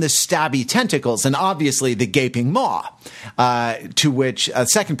mentioned the stabby tentacles and obviously the gaping maw. To which a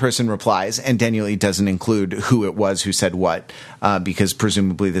second person replies, and Daniel E. doesn't include who it was who said what, because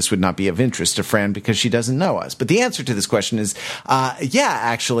presumably this would not be of interest to Fran because she doesn't know us. But the answer to this question is,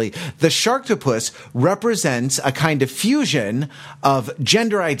 actually, the Sharktopus represents a kind of fusion of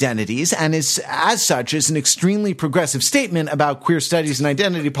gender identities and is, as such, is an extremely progressive statement about queer studies and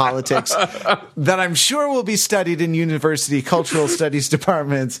identity politics that I'm sure will be studied in university cultural studies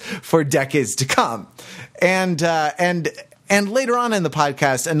departments for decades to come. And later on in the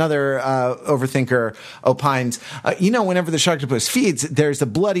podcast, another overthinker opines, whenever the Sharktopus feeds, there's a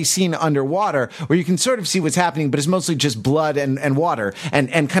bloody scene underwater where you can sort of see what's happening, but it's mostly just blood and water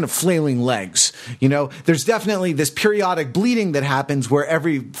and kind of flailing legs. There's definitely this periodic bleeding that happens where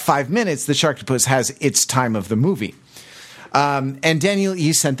every 5 minutes the Sharktopus has its time of the movie. And Daniel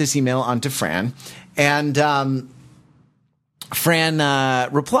E. sent this email on to Fran, and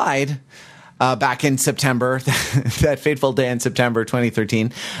Fran replied back in September, that fateful day in September 2013.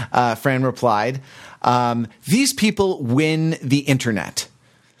 Fran replied, these people win the internet.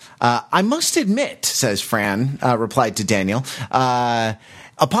 I must admit, says Fran, replied to Daniel,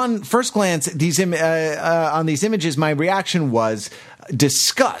 upon first glance on these images, my reaction was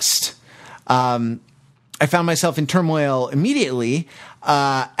disgust. I found myself in turmoil immediately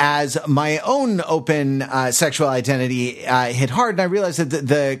as my own open sexual identity hit hard, and I realized that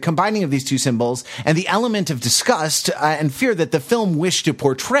the combining of these two symbols and the element of disgust and fear that the film wished to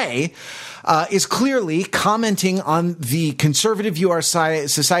portray is clearly commenting on the conservative view our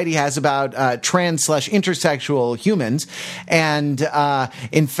society has about trans/intersexual humans. And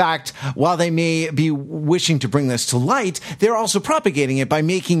in fact, while they may be wishing to bring this to light, they're also propagating it by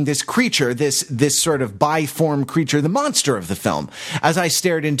making this creature, this sort of biform creature, the monster of the film. As I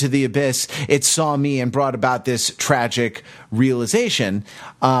stared into the abyss, it saw me and brought about this tragic realization.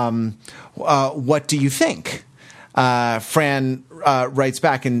 What do you think? Fran writes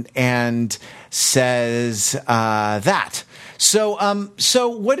back and says that.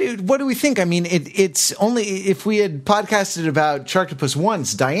 So what do we think? I mean, it's only if we had podcasted about Sharktopus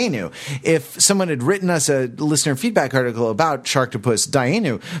once, Dayenu, if someone had written us a listener feedback article about Sharktopus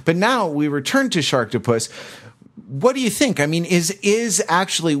Dayenu, but now we return to Sharktopus. What do you think? I mean, is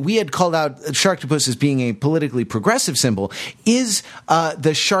actually, we had called out Sharktopus as being a politically progressive symbol. Is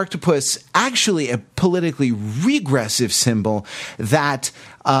the Sharktopus actually a politically regressive symbol that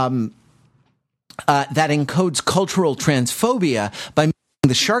that encodes cultural transphobia by making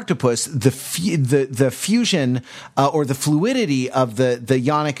the Sharktopus the fusion or the fluidity of the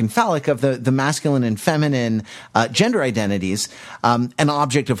yonic and phallic of the masculine and feminine gender identities, an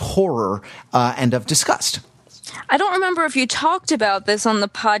object of horror and of disgust? I don't remember if you talked about this on the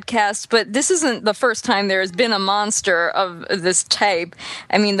podcast, but this isn't the first time there has been a monster of this type.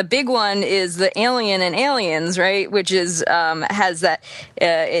 I mean, the big one is the Alien in Aliens, right? Which is has that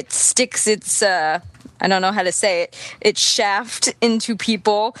it sticks its I don't know how to say it. It shaft into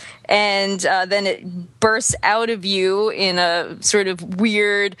people, and then it bursts out of you in a sort of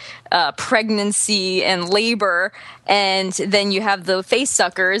weird pregnancy and labor, and then you have the face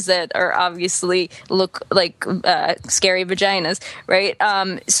suckers that are obviously look like scary vaginas, right?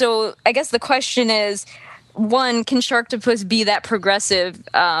 So I guess the question is, one, can Sharktopus be that progressive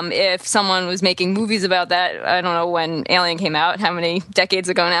if someone was making movies about that? I don't know when Alien came out, how many decades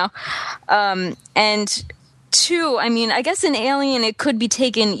ago now? And two, I mean, I guess in Alien it could be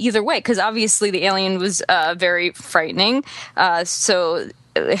taken either way, because obviously the alien was very frightening. So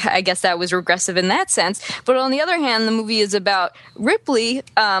I guess that was regressive in that sense. But on the other hand, the movie is about Ripley,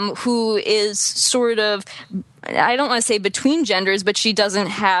 who is sort of, I don't want to say between genders, but she doesn't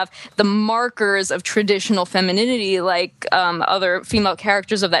have the markers of traditional femininity like other female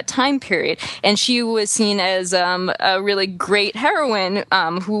characters of that time period. And she was seen as a really great heroine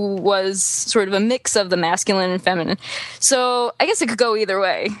who was sort of a mix of the masculine and feminine. So I guess it could go either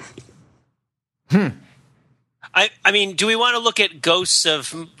way. I mean, do we want to look at Ghosts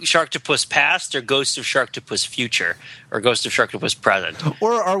of Sharktopus Past or Ghosts of Sharktopus Future or Ghosts of Sharktopus Present?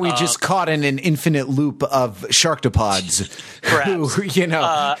 Or are we just caught in an infinite loop of Sharktopods who,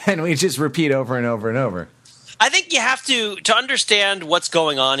 and we just repeat over and over and over? I think you have to understand what's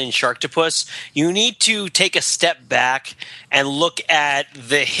going on in Sharktopus, you need to take a step back and look at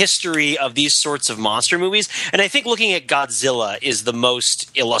the history of these sorts of monster movies. And I think looking at Godzilla is the most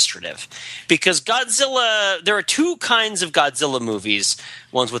illustrative. Because Godzilla, there are two kinds of Godzilla movies,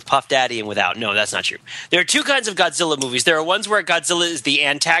 ones with Puff Daddy and without. No, that's not true. There are two kinds of Godzilla movies. There are ones where Godzilla is the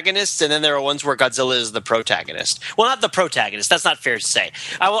antagonist, and then there are ones where Godzilla is the protagonist. Well, not the protagonist. That's not fair to say.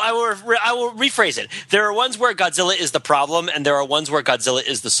 I will rephrase it. There are ones where Godzilla is the problem, and there are ones where Godzilla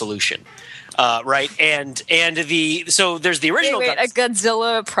is the solution. Right, so there's the original. A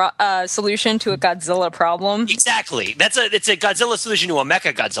Godzilla solution to a Godzilla problem. Exactly, it's a Godzilla solution to a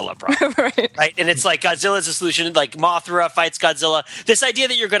Mecha Godzilla problem. right, and it's like Godzilla's a solution. Like Mothra fights Godzilla. This idea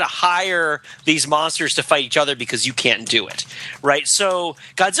that you're going to hire these monsters to fight each other because you can't do it. Right, so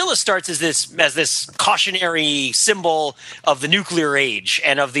Godzilla starts as this cautionary symbol of the nuclear age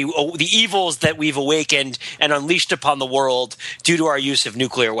and of the evils that we've awakened and unleashed upon the world due to our use of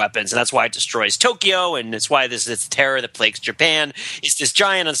nuclear weapons, and that's why it destroys Tokyo, and it's why this terror that plagues Japan. It's this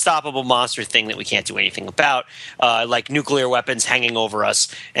giant, unstoppable monster thing that we can't do anything about, like nuclear weapons hanging over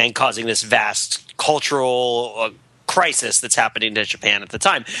us and causing this vast cultural crisis that's happening to Japan at the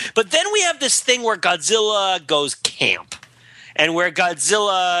time. But then we have this thing where Godzilla goes camp. And where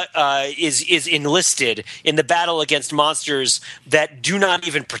Godzilla is enlisted in the battle against monsters that do not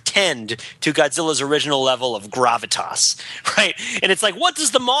even pretend to Godzilla's original level of gravitas, right? And it's like, what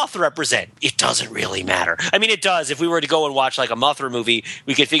does the Moth represent? It doesn't really matter. I mean, it does. If we were to go and watch like a Mothra movie,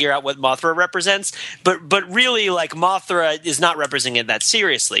 we could figure out what Mothra represents. But really, like Mothra is not representing it that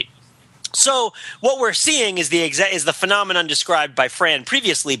seriously. So what we're seeing is the phenomenon described by Fran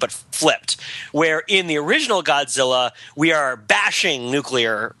previously, but flipped, where in the original Godzilla, we are bashing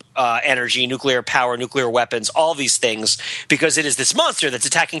nuclear energy, nuclear power, nuclear weapons, all these things, because it is this monster that's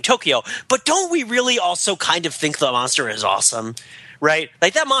attacking Tokyo. But don't we really also kind of think the monster is awesome? Right?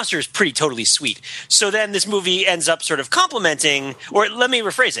 Like, that monster is pretty totally sweet. So then this movie ends up sort of complementing, or let me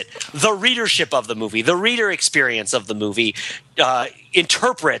rephrase it, the readership of the movie, the reader experience of the movie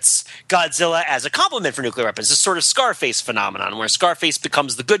interprets Godzilla as a compliment for nuclear weapons. This sort of Scarface phenomenon where Scarface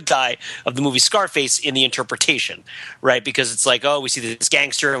becomes the good guy of the movie Scarface in the interpretation, right? Because it's like, oh, we see this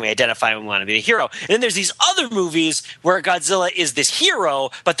gangster and we identify him and we want to be the hero. And then there's these other movies where Godzilla is this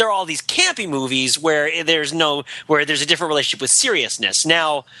hero, but there are all these campy movies where there's a different relationship with seriousness.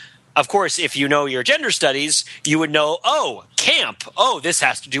 Now, of course, if you know your gender studies, you would know, oh, camp. Oh, this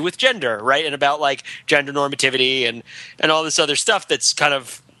has to do with gender, right? And about like gender normativity and all this other stuff that's kind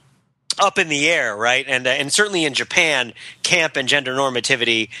of up in the air, right? And certainly in Japan, camp and gender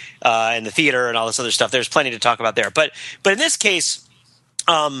normativity and the theater and all this other stuff, there's plenty to talk about there. But in this case,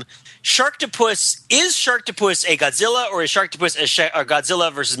 Sharktopus, is Sharktopus a Godzilla, or is Sharktopus a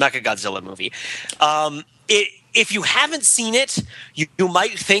Godzilla versus Mechagodzilla movie? If you haven't seen it, you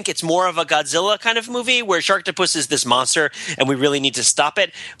might think it's more of a Godzilla kind of movie where Sharktopus is this monster and we really need to stop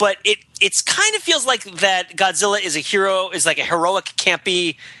it. But it's kind of feels like that Godzilla is like a heroic,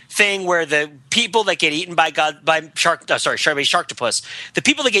 campy thing where the people that get eaten by Sharktopus, the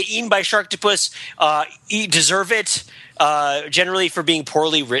people that get eaten by Sharktopus deserve it. Generally for being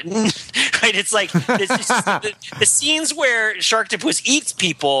poorly written, right? It's like the scenes where Sharktopus eats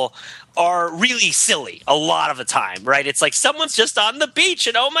people are really silly a lot of the time, right? It's like someone's just on the beach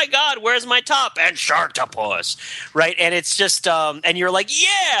and, oh my God, where's my top? And Sharktopus, right? And it's just, and you're like,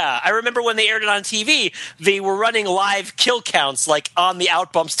 yeah. I remember when they aired it on TV, they were running live kill counts like on the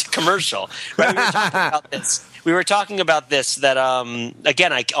outbumps to commercial, right? We were talking about this that,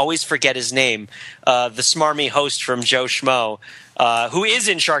 again, I always forget his name, the smarmy host from Joe Schmo, who is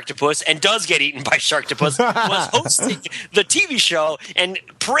in Sharktopus and does get eaten by Sharktopus, was hosting the TV show and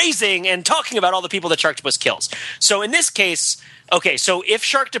praising and talking about all the people that Sharktopus kills. So in this case, okay, so if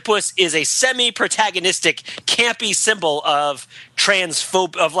Sharktopus is a semi-protagonistic, campy symbol of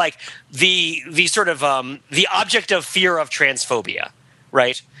of like the sort of the object of fear of transphobia,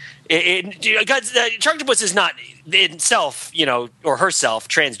 right? Sharktopus is not itself, or herself,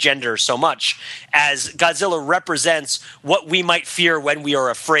 transgender so much as Godzilla represents what we might fear when we are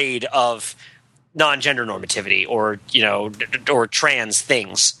afraid of non-gender normativity or trans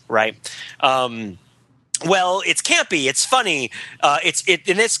things, right? Well, it's campy. It's funny.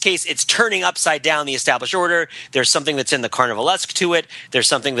 In this case, it's turning upside down the established order. There's something that's in the carnivalesque to it. There's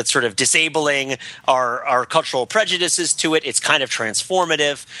something that's sort of disabling our cultural prejudices to it. It's kind of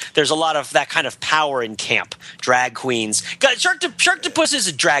transformative. There's a lot of that kind of power in camp. Drag queens. Sharktopus is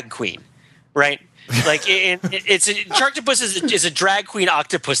a drag queen, right? Like Sharktopus is a drag queen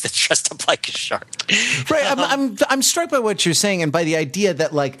octopus that's dressed up like a shark. Right. I'm struck by what you're saying and by the idea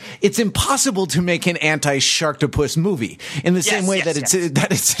that like it's impossible to make an anti-Sharktopus movie in the same way that it's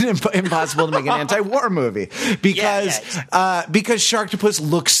impossible to make an anti-war movie because Sharktopus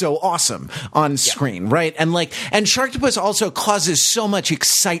looks so awesome on screen, right? And Sharktopus also causes so much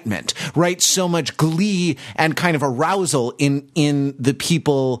excitement, right? So much glee and kind of arousal in the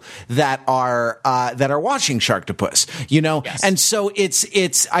people that are watching Sharktopus, Yes. And so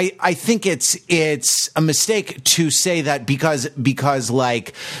I think it's a mistake to say that because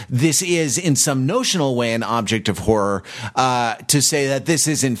like this is in some notional way an object of horror, to say that this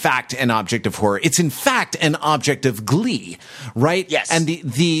is in fact an object of horror. It's in fact an object of glee, right? Yes. And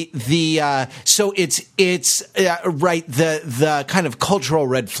so it's right. The kind of cultural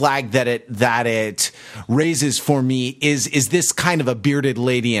red flag that it raises for me is this kind of a bearded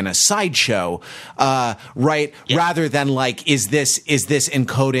lady in a sideshow, right? Yeah. Rather than like, is this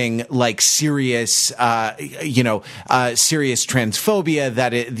encoding like serious, serious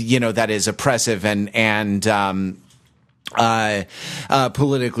transphobia that is oppressive and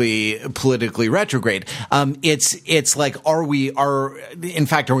politically retrograde. It's like, are we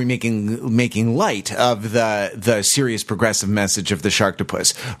making light of the serious progressive message of the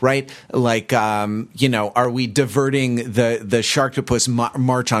Sharktopus, right? Like, are we diverting the Sharktopus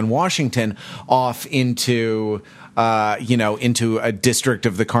March on Washington off into a district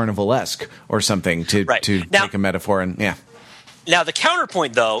of the carnivalesque or something to make a metaphor? And now the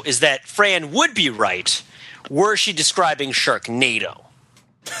counterpoint though is that Fran would be right were she describing Sharknado.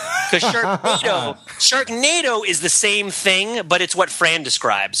 Because Sharknado is the same thing, but it's what Fran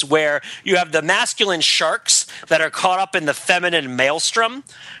describes, where you have the masculine sharks that are caught up in the feminine maelstrom,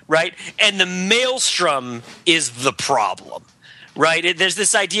 right? And the maelstrom is the problem. Right? There's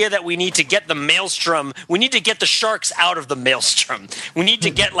this idea that we need to get the maelstrom. We need to get the sharks out of the maelstrom. We need to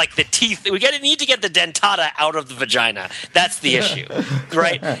get like the teeth. Need to get the dentata out of the vagina. That's the issue,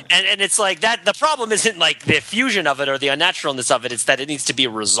 right? And it's like that. The problem isn't like the fusion of it or the unnaturalness of it. It's that it needs to be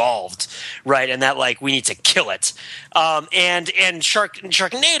resolved, right? And that like we need to kill it. And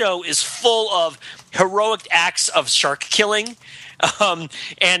Sharknado is full of heroic acts of shark killing. And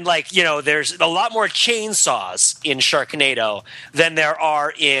there's a lot more chainsaws in Sharknado than there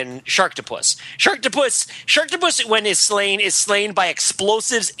are in Sharktopus. Sharktopus, when is slain by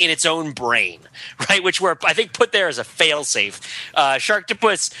explosives in its own brain, right? Which were, I think, put there as a failsafe.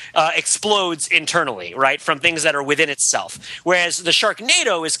 Sharktopus explodes internally, right, from things that are within itself. Whereas the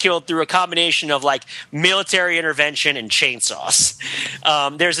Sharknado is killed through a combination of like military intervention and chainsaws.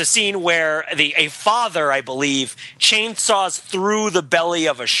 There's a scene where a father, I believe, chainsaws through the belly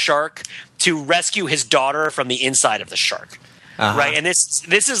of a shark to rescue his daughter from the inside of the shark. Uh-huh. Right, and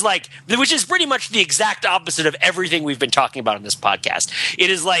this is like, which is pretty much the exact opposite of everything we've been talking about in this podcast. It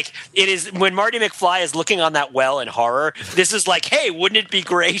is when Marty McFly is looking on that well in horror. This is like, hey, wouldn't it be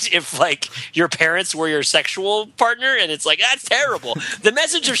great if like your parents were your sexual partner? And it's like, that's terrible. The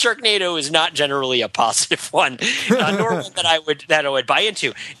message of Sharknado is not generally a positive one, nor one that I would buy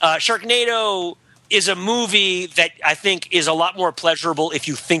into. Sharknado is a movie that I think is a lot more pleasurable if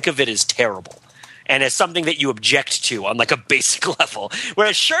you think of it as terrible and as something that you object to on like a basic level.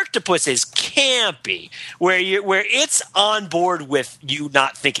 Whereas Sharktopus is campy, where it's on board with you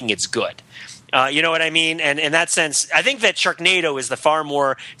not thinking it's good. You know what I mean? And in that sense, I think that Sharknado is the far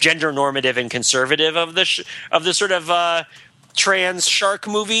more gender normative and conservative of the sort of trans shark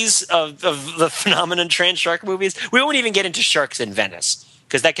movies, of the phenomenon trans shark movies. We won't even get into Sharks in Venice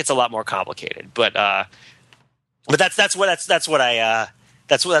because that gets a lot more complicated. But that's what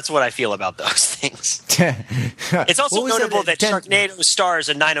I feel about those things. It's also notable that Sharknado stars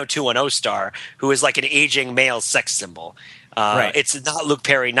a 90210 star who is like an aging male sex symbol. Right. It's not Luke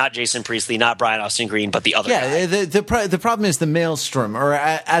Perry, not Jason Priestley, not Brian Austin Green, but the other guy. Yeah, the problem is the maelstrom, or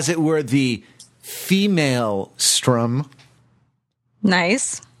as it were, the female strum.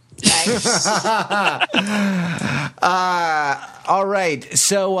 Nice. All right.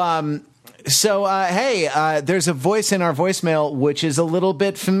 So, hey, there's a voice in our voicemail which is a little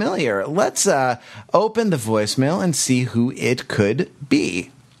bit familiar. Let's open the voicemail and see who it could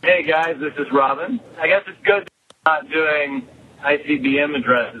be. Hey, guys, this is Robin. I guess it's good not doing ICBM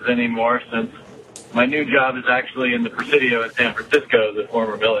addresses anymore since my new job is actually in the Presidio in San Francisco, the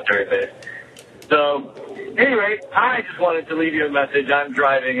former military base. So, anyway, I just wanted to leave you a message. I'm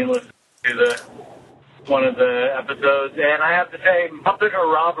driving and listening to one of the episodes, and I have to say, Muppet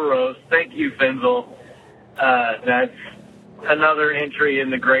Ouroboros, thank you, Finzel. That's another entry in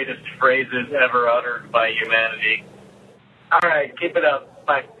the greatest phrases ever uttered by humanity. All right, keep it up.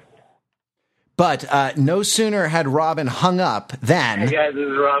 Bye. But no sooner had Robin hung up than... Hey, guys, this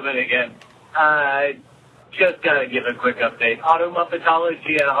is Robin again. I just got to give a quick update.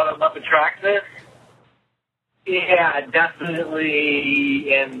 Automuppetology and Automuppet-Traxxas? Yeah,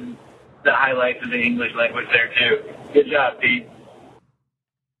 definitely in the highlights of the English language there, too. Good job, Pete.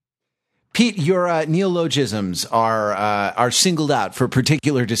 Pete, your neologisms are singled out for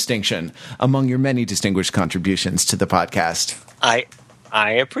particular distinction among your many distinguished contributions to the podcast.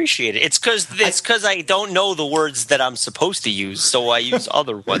 I appreciate it. It's because I don't know the words that I'm supposed to use, so I use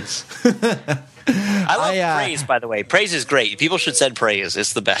other ones. I love praise, by the way. Praise is great. People should send praise.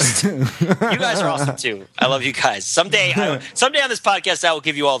 It's the best. You guys are awesome, too. I love you guys. Someday on this podcast, I will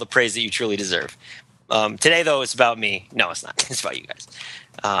give you all the praise that you truly deserve. Today, though, it's about me. No, it's not. It's about you guys.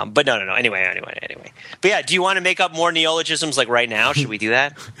 But no. Anyway. But yeah, do you want to make up more neologisms like right now? Should we do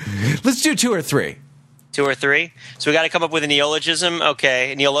that? Let's do 2 or 3. 2 or 3. So we got to come up with a neologism.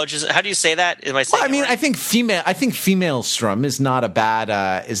 Okay, neologism. How do you say that? Am I saying? Well, I mean, right? I think female strum is not a bad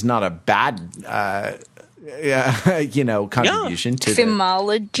contribution to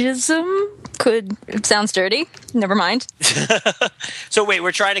Phimologism could sounds dirty. Never mind. So wait,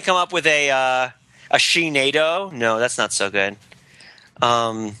 we're trying to come up with a she-nado. No, that's not so good.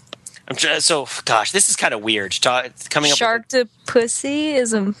 Gosh, this is kind of weird. Coming up. Sharktopusy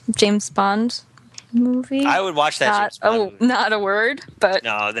is a James Bond movie. I would watch that. Not a word, but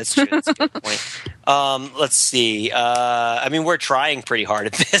no, that's true. That's a good point. Let's see. I mean, we're trying pretty hard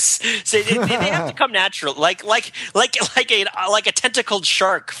at this. So they have to come natural, like a tentacled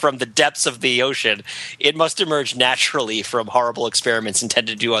shark from the depths of the ocean. It must emerge naturally from horrible experiments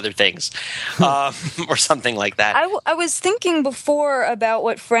intended to do other things, or something like that. I was thinking before about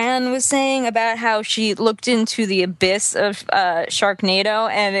what Fran was saying about how she looked into the abyss of Sharknado,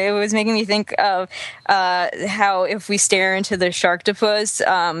 and it was making me think of how if we stare into the Sharktopus,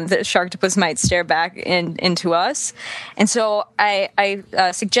 the Sharktopus might stare back into us. And so I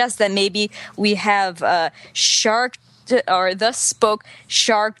suggest that maybe we have thus spoke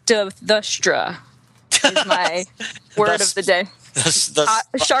Sharktopustra is my word of the day.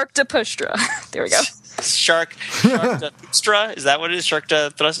 Sharktopustra. There we go. Sharktopustra? Is that what it is?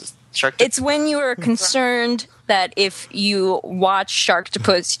 Sharktopus? It's when you are concerned that if you watch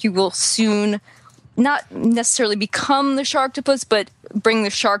Sharktopus, you will soon not necessarily become the Sharktopus, but bring the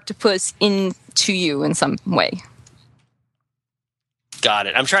Sharktopus into you in some way. Got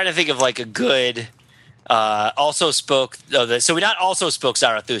it. I'm trying to think of like a good also spoke. So we not also spoke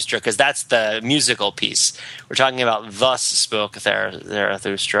Zarathustra because that's the musical piece. We're talking about thus spoke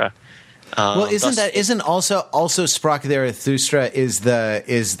Zarathustra. Well, isn't also sprach Zarathustra is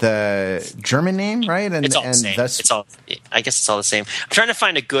the German name, right? And it's all the same. I guess it's all the same. I'm trying to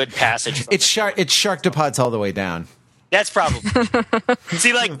find a good passage. It's Sharktopods all the way down. That's probably.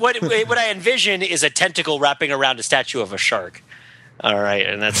 See, like what I envision is a tentacle wrapping around a statue of a shark. All right,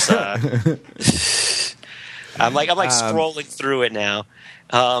 and that's. I'm scrolling through it now.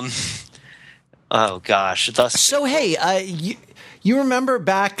 Oh gosh. So hey, you remember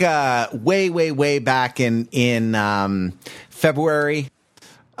back way back in February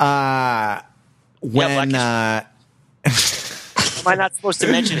when am I not supposed to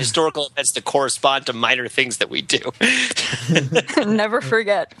mention historical events that correspond to minor things that we do? Never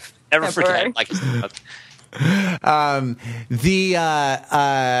forget. Never forget.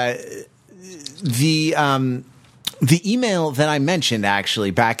 email that I mentioned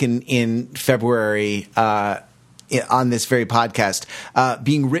actually back in February on this very podcast,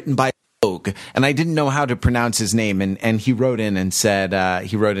 being written by Logue, and I didn't know how to pronounce his name, and he wrote in and said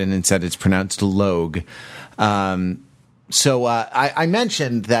it's pronounced Logue. So I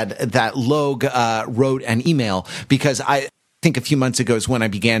mentioned that Logue wrote an email because I think a few months ago is when I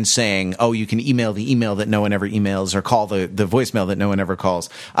began saying, oh, you can email the email that no one ever emails or call the voicemail that no one ever calls.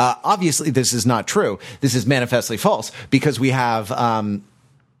 Obviously, this is not true. This is manifestly false because we have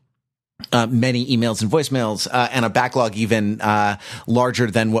many emails and voicemails and a backlog even larger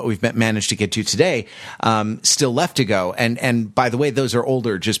than what we've managed to get to today still left to go. And by the way, those are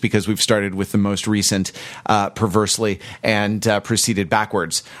older just because we've started with the most recent perversely and proceeded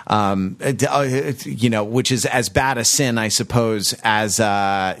backwards, which is as bad a sin, I suppose, as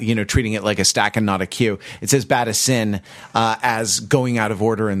treating it like a stack and not a queue. It's as bad a sin as going out of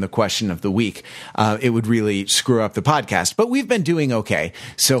order in the question of the week. It would really screw up the podcast, but we've been doing okay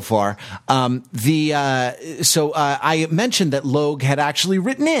so far. I mentioned that Logue had actually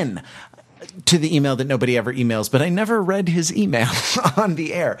written in to the email that nobody ever emails, but I never read his email on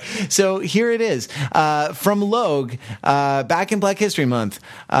the air. So here it is from Logue back in Black History Month.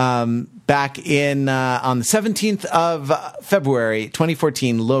 Back in on the 17th of February,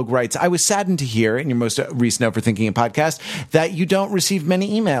 2014, Logue writes, I was saddened to hear in your most recent Overthinking podcast that you don't receive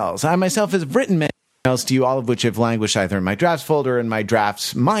many emails. I myself have written many emails to you, all of which have languished either in my drafts folder and my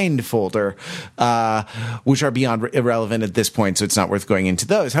drafts mind folder, which are beyond irrelevant at this point, so it's not worth going into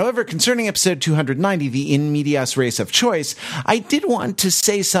those. However, concerning episode 290, the in medias res of choice, I did want to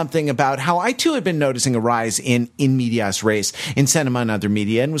say something about how I too had been noticing a rise in medias res in cinema and other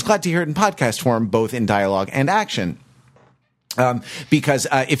media, and was glad to hear it in podcast form, both in dialogue and action. Because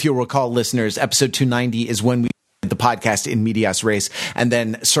if you'll recall, listeners, episode 290 is when we the podcast in medias res, and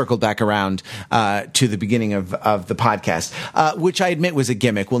then circled back around to the beginning of the podcast, which I admit was a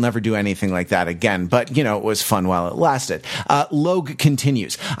gimmick. We'll never do anything like that again, but, it was fun while it lasted. Logue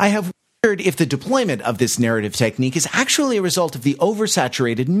continues. I have wondered if the deployment of this narrative technique is actually a result of the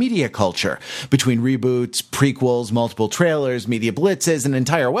oversaturated media culture between reboots, prequels, multiple trailers, media blitzes, and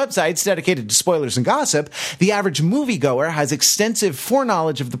entire websites dedicated to spoilers and gossip. The average moviegoer has extensive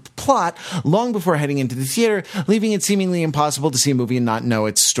foreknowledge of the plot long before heading into the theater, leaving it seemingly impossible to see a movie and not know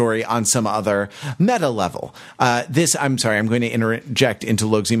its story on some other meta level. I'm going to interject into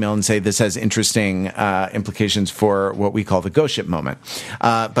Logue's email and say this has interesting implications for what we call the ghost ship moment.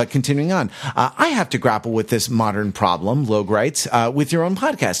 But continuing on. I have to grapple with this modern problem, Logue writes, with your own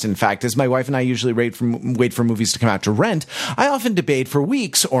podcast. In fact, as my wife and I usually wait for movies to come out to rent, I often debate for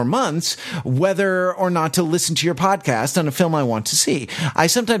weeks or months whether or not to listen to your podcast on a film I want to see. I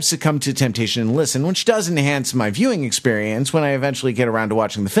sometimes succumb to temptation and listen, which does enhance my viewing experience when I eventually get around to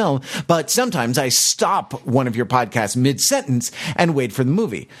watching the film, but sometimes I stop one of your podcasts mid-sentence and wait for the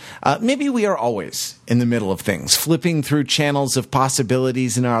movie. Maybe we are always in the middle of things, flipping through channels of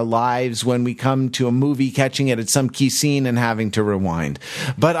possibilities in our lives when we come to a movie, catching it at some key scene and having to rewind.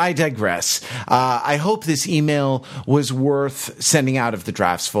 But I digress. I hope this email was worth sending out of the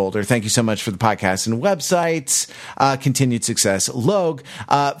drafts folder. Thank you so much for the podcast and websites. Continued success. Logue,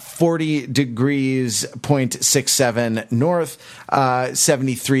 40 degrees 0.67 north,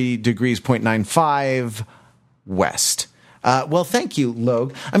 73 degrees 0.95 west. Well, thank you,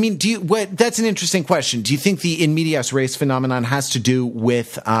 Logue. I mean, that's an interesting question. Do you think the in medias res phenomenon has to do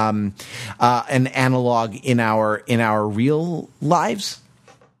with an analog in our real lives?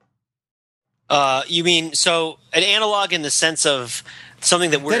 You mean so an analog in the sense of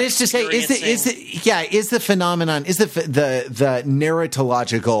something that we're that is to say, is the phenomenon, is the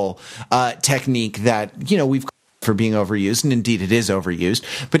narratological technique that we've for being overused, and indeed it is overused,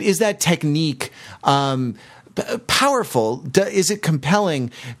 but is that technique powerful? Is it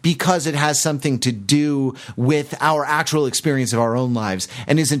compelling because it has something to do with our actual experience of our own lives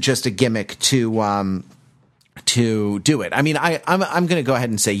and isn't just a gimmick to do it? I mean, I'm going to go ahead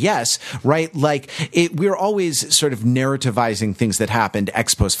and say yes, right? Like we're always sort of narrativizing things that happened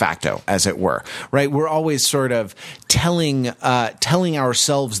ex post facto, as it were, right? We're always sort of telling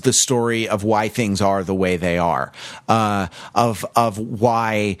ourselves the story of why things are the way they are, of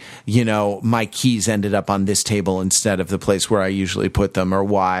why, my keys ended up on this table instead of the place where I usually put them, or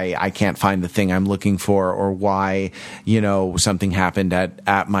why I can't find the thing I'm looking for, or why, something happened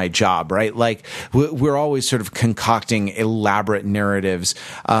at my job, right? Like we're always sort of concocting elaborate narratives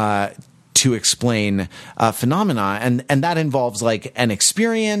to explain phenomena, and that involves like an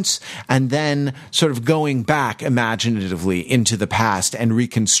experience, and then sort of going back imaginatively into the past and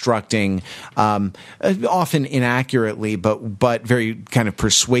reconstructing, often inaccurately, but very kind of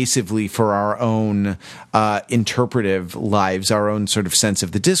persuasively for our own interpretive lives, our own sort of sense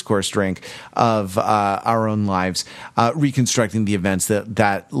of the discourse drink of our own lives, reconstructing the events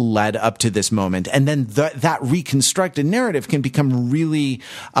that led up to this moment, and then that reconstructed narrative can become really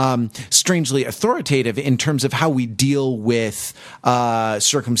strangely authoritative in terms of how we deal with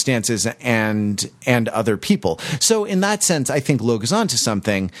circumstances and other people. So in that sense, I think Logue is onto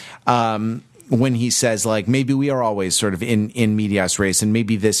something when he says, like, maybe we are always sort of in medias res, and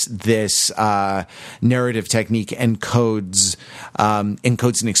maybe this narrative technique encodes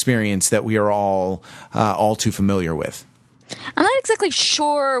an experience that we are all too familiar with. I'm not exactly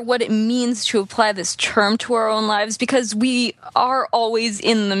sure what it means to apply this term to our own lives, because we are always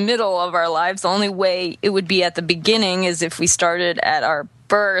in the middle of our lives. The only way it would be at the beginning is if we started at our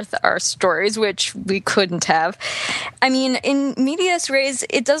birth, our stories, which we couldn't have. I mean, in medias res,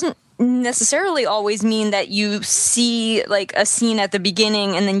 it doesn't necessarily always mean that you see like a scene at the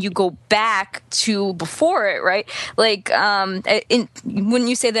beginning and then you go back to before it, right? Like when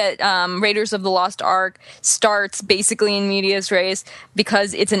you say that Raiders of the Lost Ark starts basically in medias res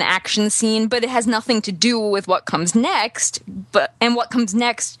because it's an action scene, but it has nothing to do with what comes next. And what comes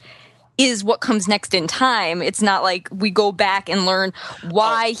next is what comes next in time. It's not like we go back and learn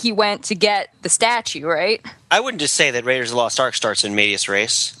why he went to get the statue, right? I wouldn't just say that Raiders of the Lost Ark starts in medias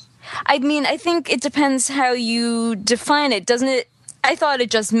res. I mean, I think it depends how you define it, doesn't it? I thought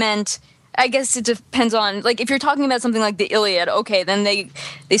it just meant, I guess it depends on, like, if you're talking about something like the Iliad, okay, then they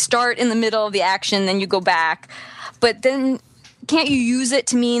start in the middle of the action, then you go back. But then can't you use it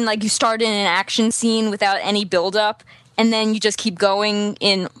to mean, like, you start in an action scene without any build-up, and then you just keep going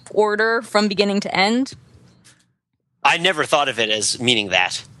in order from beginning to end? I never thought of it as meaning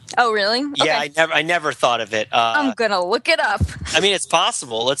that. Oh, really? Yeah, Okay. I never thought of it. I'm gonna look it up. I mean, it's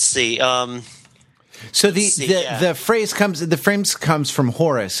possible. Let's see. So the phrase comes from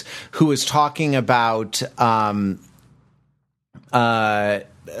Horace, who is talking about the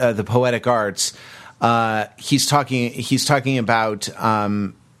poetic arts. He's talking about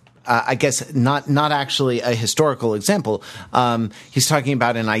I guess not actually a historical example. He's talking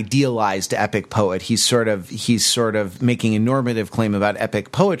about an idealized epic poet. He's sort of making a normative claim about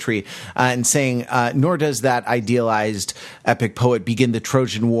epic poetry and saying, nor does that idealized epic poet begin the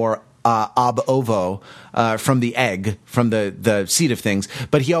Trojan War ab ovo, from the egg, from the seed of things,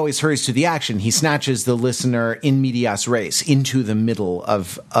 but he always hurries to the action. He snatches the listener in medias res, into the middle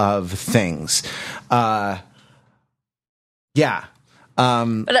of things. Yeah.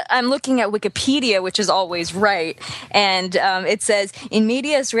 But I'm looking at Wikipedia, which is always right, and it says, in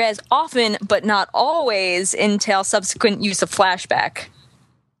medias res often, but not always, entail subsequent use of flashback.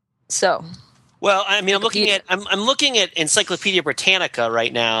 So, well, I mean, I'm looking at Encyclopedia Britannica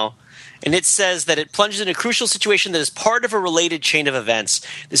right now, and it says that it plunges in a crucial situation that is part of a related chain of events.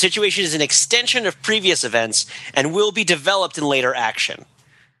 The situation is an extension of previous events and will be developed in later action.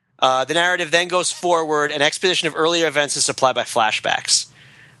 The narrative then goes forward. An exposition of earlier events is supplied by flashbacks.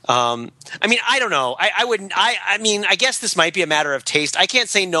 I mean, I don't know. I mean, I guess this might be a matter of taste. I can't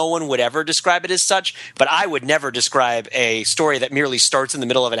say no one would ever describe it as such, but I would never describe a story that merely starts in the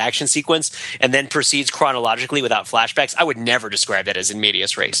middle of an action sequence and then proceeds chronologically without flashbacks. I would never describe that as in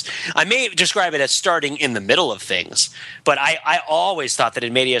medias res. I may describe it as starting in the middle of things, but I always thought that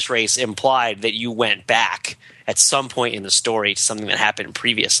in medias res implied that you went back at some point in the story to something that happened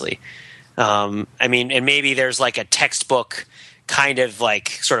previously. I mean, and maybe there's like a textbook kind of like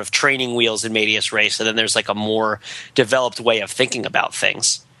sort of training wheels in medias res, and then there's like a more developed way of thinking about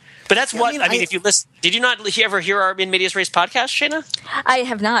things. But that's what I mean. If you listen, did you ever hear our In Medias Res podcast, Shayna? I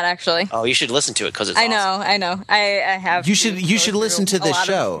have not actually. Oh, you should listen to it because it's. I know. I have. You should listen to the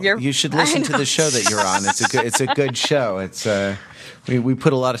show. You should listen to the show that you're on. It's a good show. It's we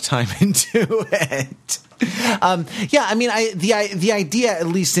put a lot of time into it. Yeah, I mean, the idea, at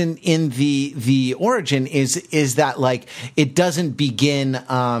least in the origin, is that like it doesn't begin.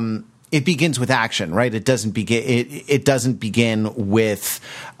 It begins with action, right? It doesn't begin. It doesn't begin with.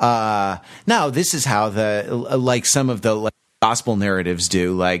 Now this is how like some of the gospel narratives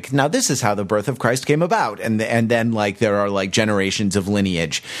do. Like, now this is how the birth of Christ came about, and then like there are like generations of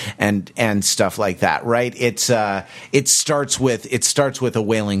lineage and stuff like that, right? It starts with a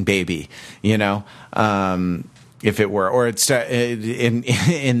wailing baby, you know. If it were, or it's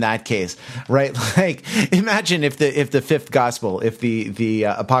in that case, right? Like, imagine if the fifth gospel, if the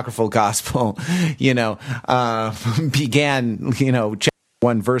apocryphal gospel, you know, began, you know,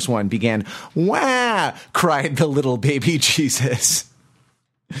 1 verse 1 began, "Wah!" cried the little baby Jesus.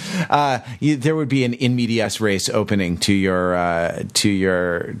 There would be an in medias race opening to your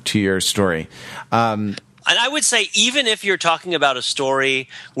story. And I would say, even if you're talking about a story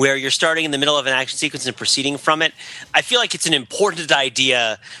where you're starting in the middle of an action sequence and proceeding from it, I feel like it's an important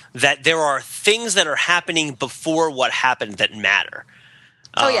idea that there are things that are happening before what happened that matter.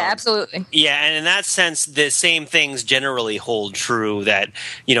 Oh, yeah, absolutely. Yeah, and in that sense, the same things generally hold true that,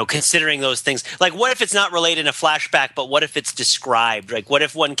 considering those things. Like, what if it's not relayed in a flashback, but what if it's described? Like, what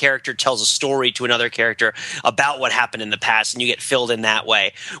if one character tells a story to another character about what happened in the past and you get filled in that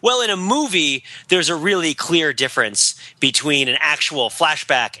way? Well, in a movie, there's a really clear difference between an actual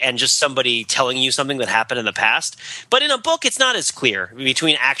flashback and just somebody telling you something that happened in the past. But in a book, it's not as clear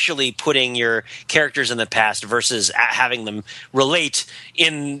between actually putting your characters in the past versus having them relate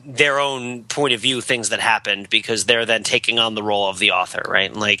in their own point of view things that happened, because they're then taking on the role of the author,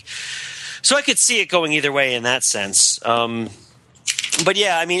 right? So I could see it going either way in that sense. But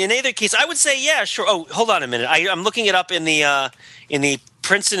yeah, I mean, in either case, I would say, yeah, sure. Oh, hold on a minute. I'm looking it up in the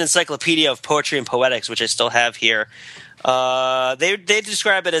Princeton Encyclopedia of Poetry and Poetics, which I still have here. They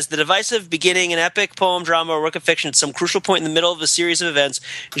describe it as the divisive beginning an epic, poem, drama, or work of fiction at some crucial point in the middle of a series of events,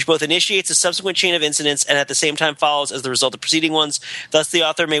 which both initiates a subsequent chain of incidents and at the same time follows as the result of preceding ones. Thus, the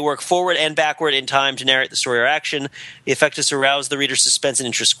author may work forward and backward in time to narrate the story or action. The effect is to arouse the reader's suspense and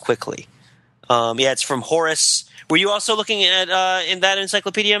interest quickly. It's from Horace. Were you also looking at in that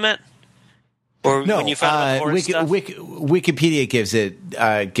encyclopedia, Matt? Or No, when you found Horace stuff? Wikipedia gives it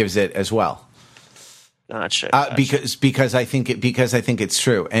as well. Gotcha. Because I think it's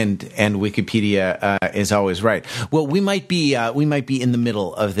true, and Wikipedia is always right. Well, we might be in the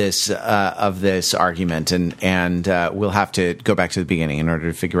middle of this argument, and we'll have to go back to the beginning in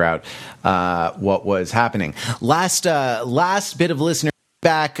order to figure out what was happening. Last bit of listener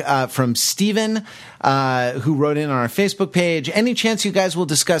feedback from Stephen, who wrote in on our Facebook page. Any chance you guys will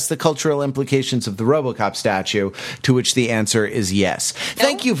discuss the cultural implications of the RoboCop statue? To which the answer is yes. No?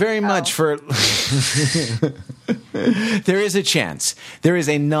 Thank you very much for... There is a chance. There is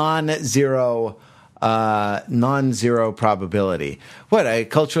a non-zero probability. What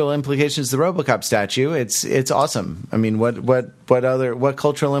cultural implications of the RoboCop statue? It's awesome. I mean, what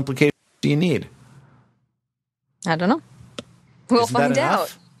cultural implications do you need? I don't know. We'll Isn't find that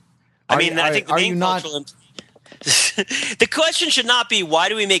out. enough? I think the main cultural the question should not be, why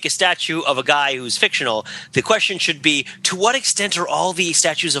do we make a statue of a guy who's fictional? The question should be, to what extent are all the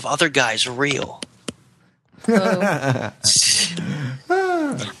statues of other guys real? I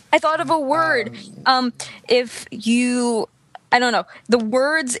thought of a word. If you, I don't know, the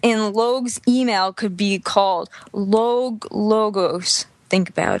words in Logue's email could be called Logos. Think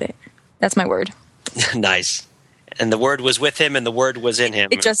about it. That's my word. Nice. And the word was with him and the word was in him.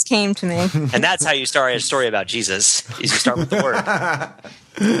 It just came to me. And that's how you start a story about Jesus, is you start with the word.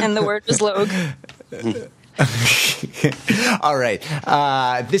 And the word was Logue. All right.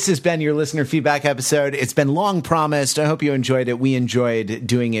 This has been your listener feedback episode. It's been long promised. I hope you enjoyed it. We enjoyed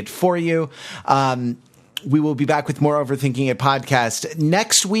doing it for you. We will be back with more Overthinking It podcast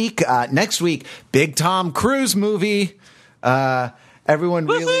next week. Next week, big Tom Cruise movie. Everyone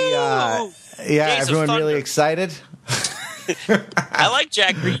really... Days everyone really excited. I like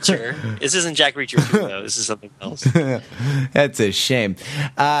Jack Reacher. This isn't Jack Reacher 2, though. This is something else. That's a shame.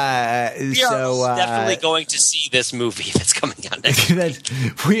 We are definitely going to see this movie that's coming out next week.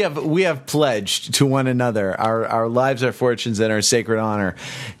 We have pledged to one another our lives, our fortunes, and our sacred honor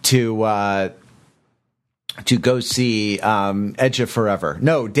to go see Edge of Forever.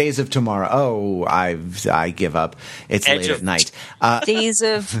 No, Days of Tomorrow. Oh, I give up. It's late at night. Days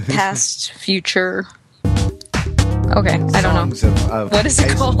of Past, Future. Okay, I don't know. What is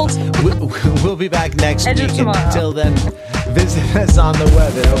it called? We'll be back next Edge week. of Tomorrow. Until then, visit us on the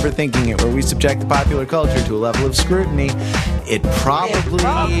web at Overthinking It, where we subject the popular culture to a level of scrutiny it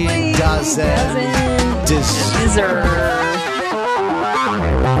probably doesn't deserve.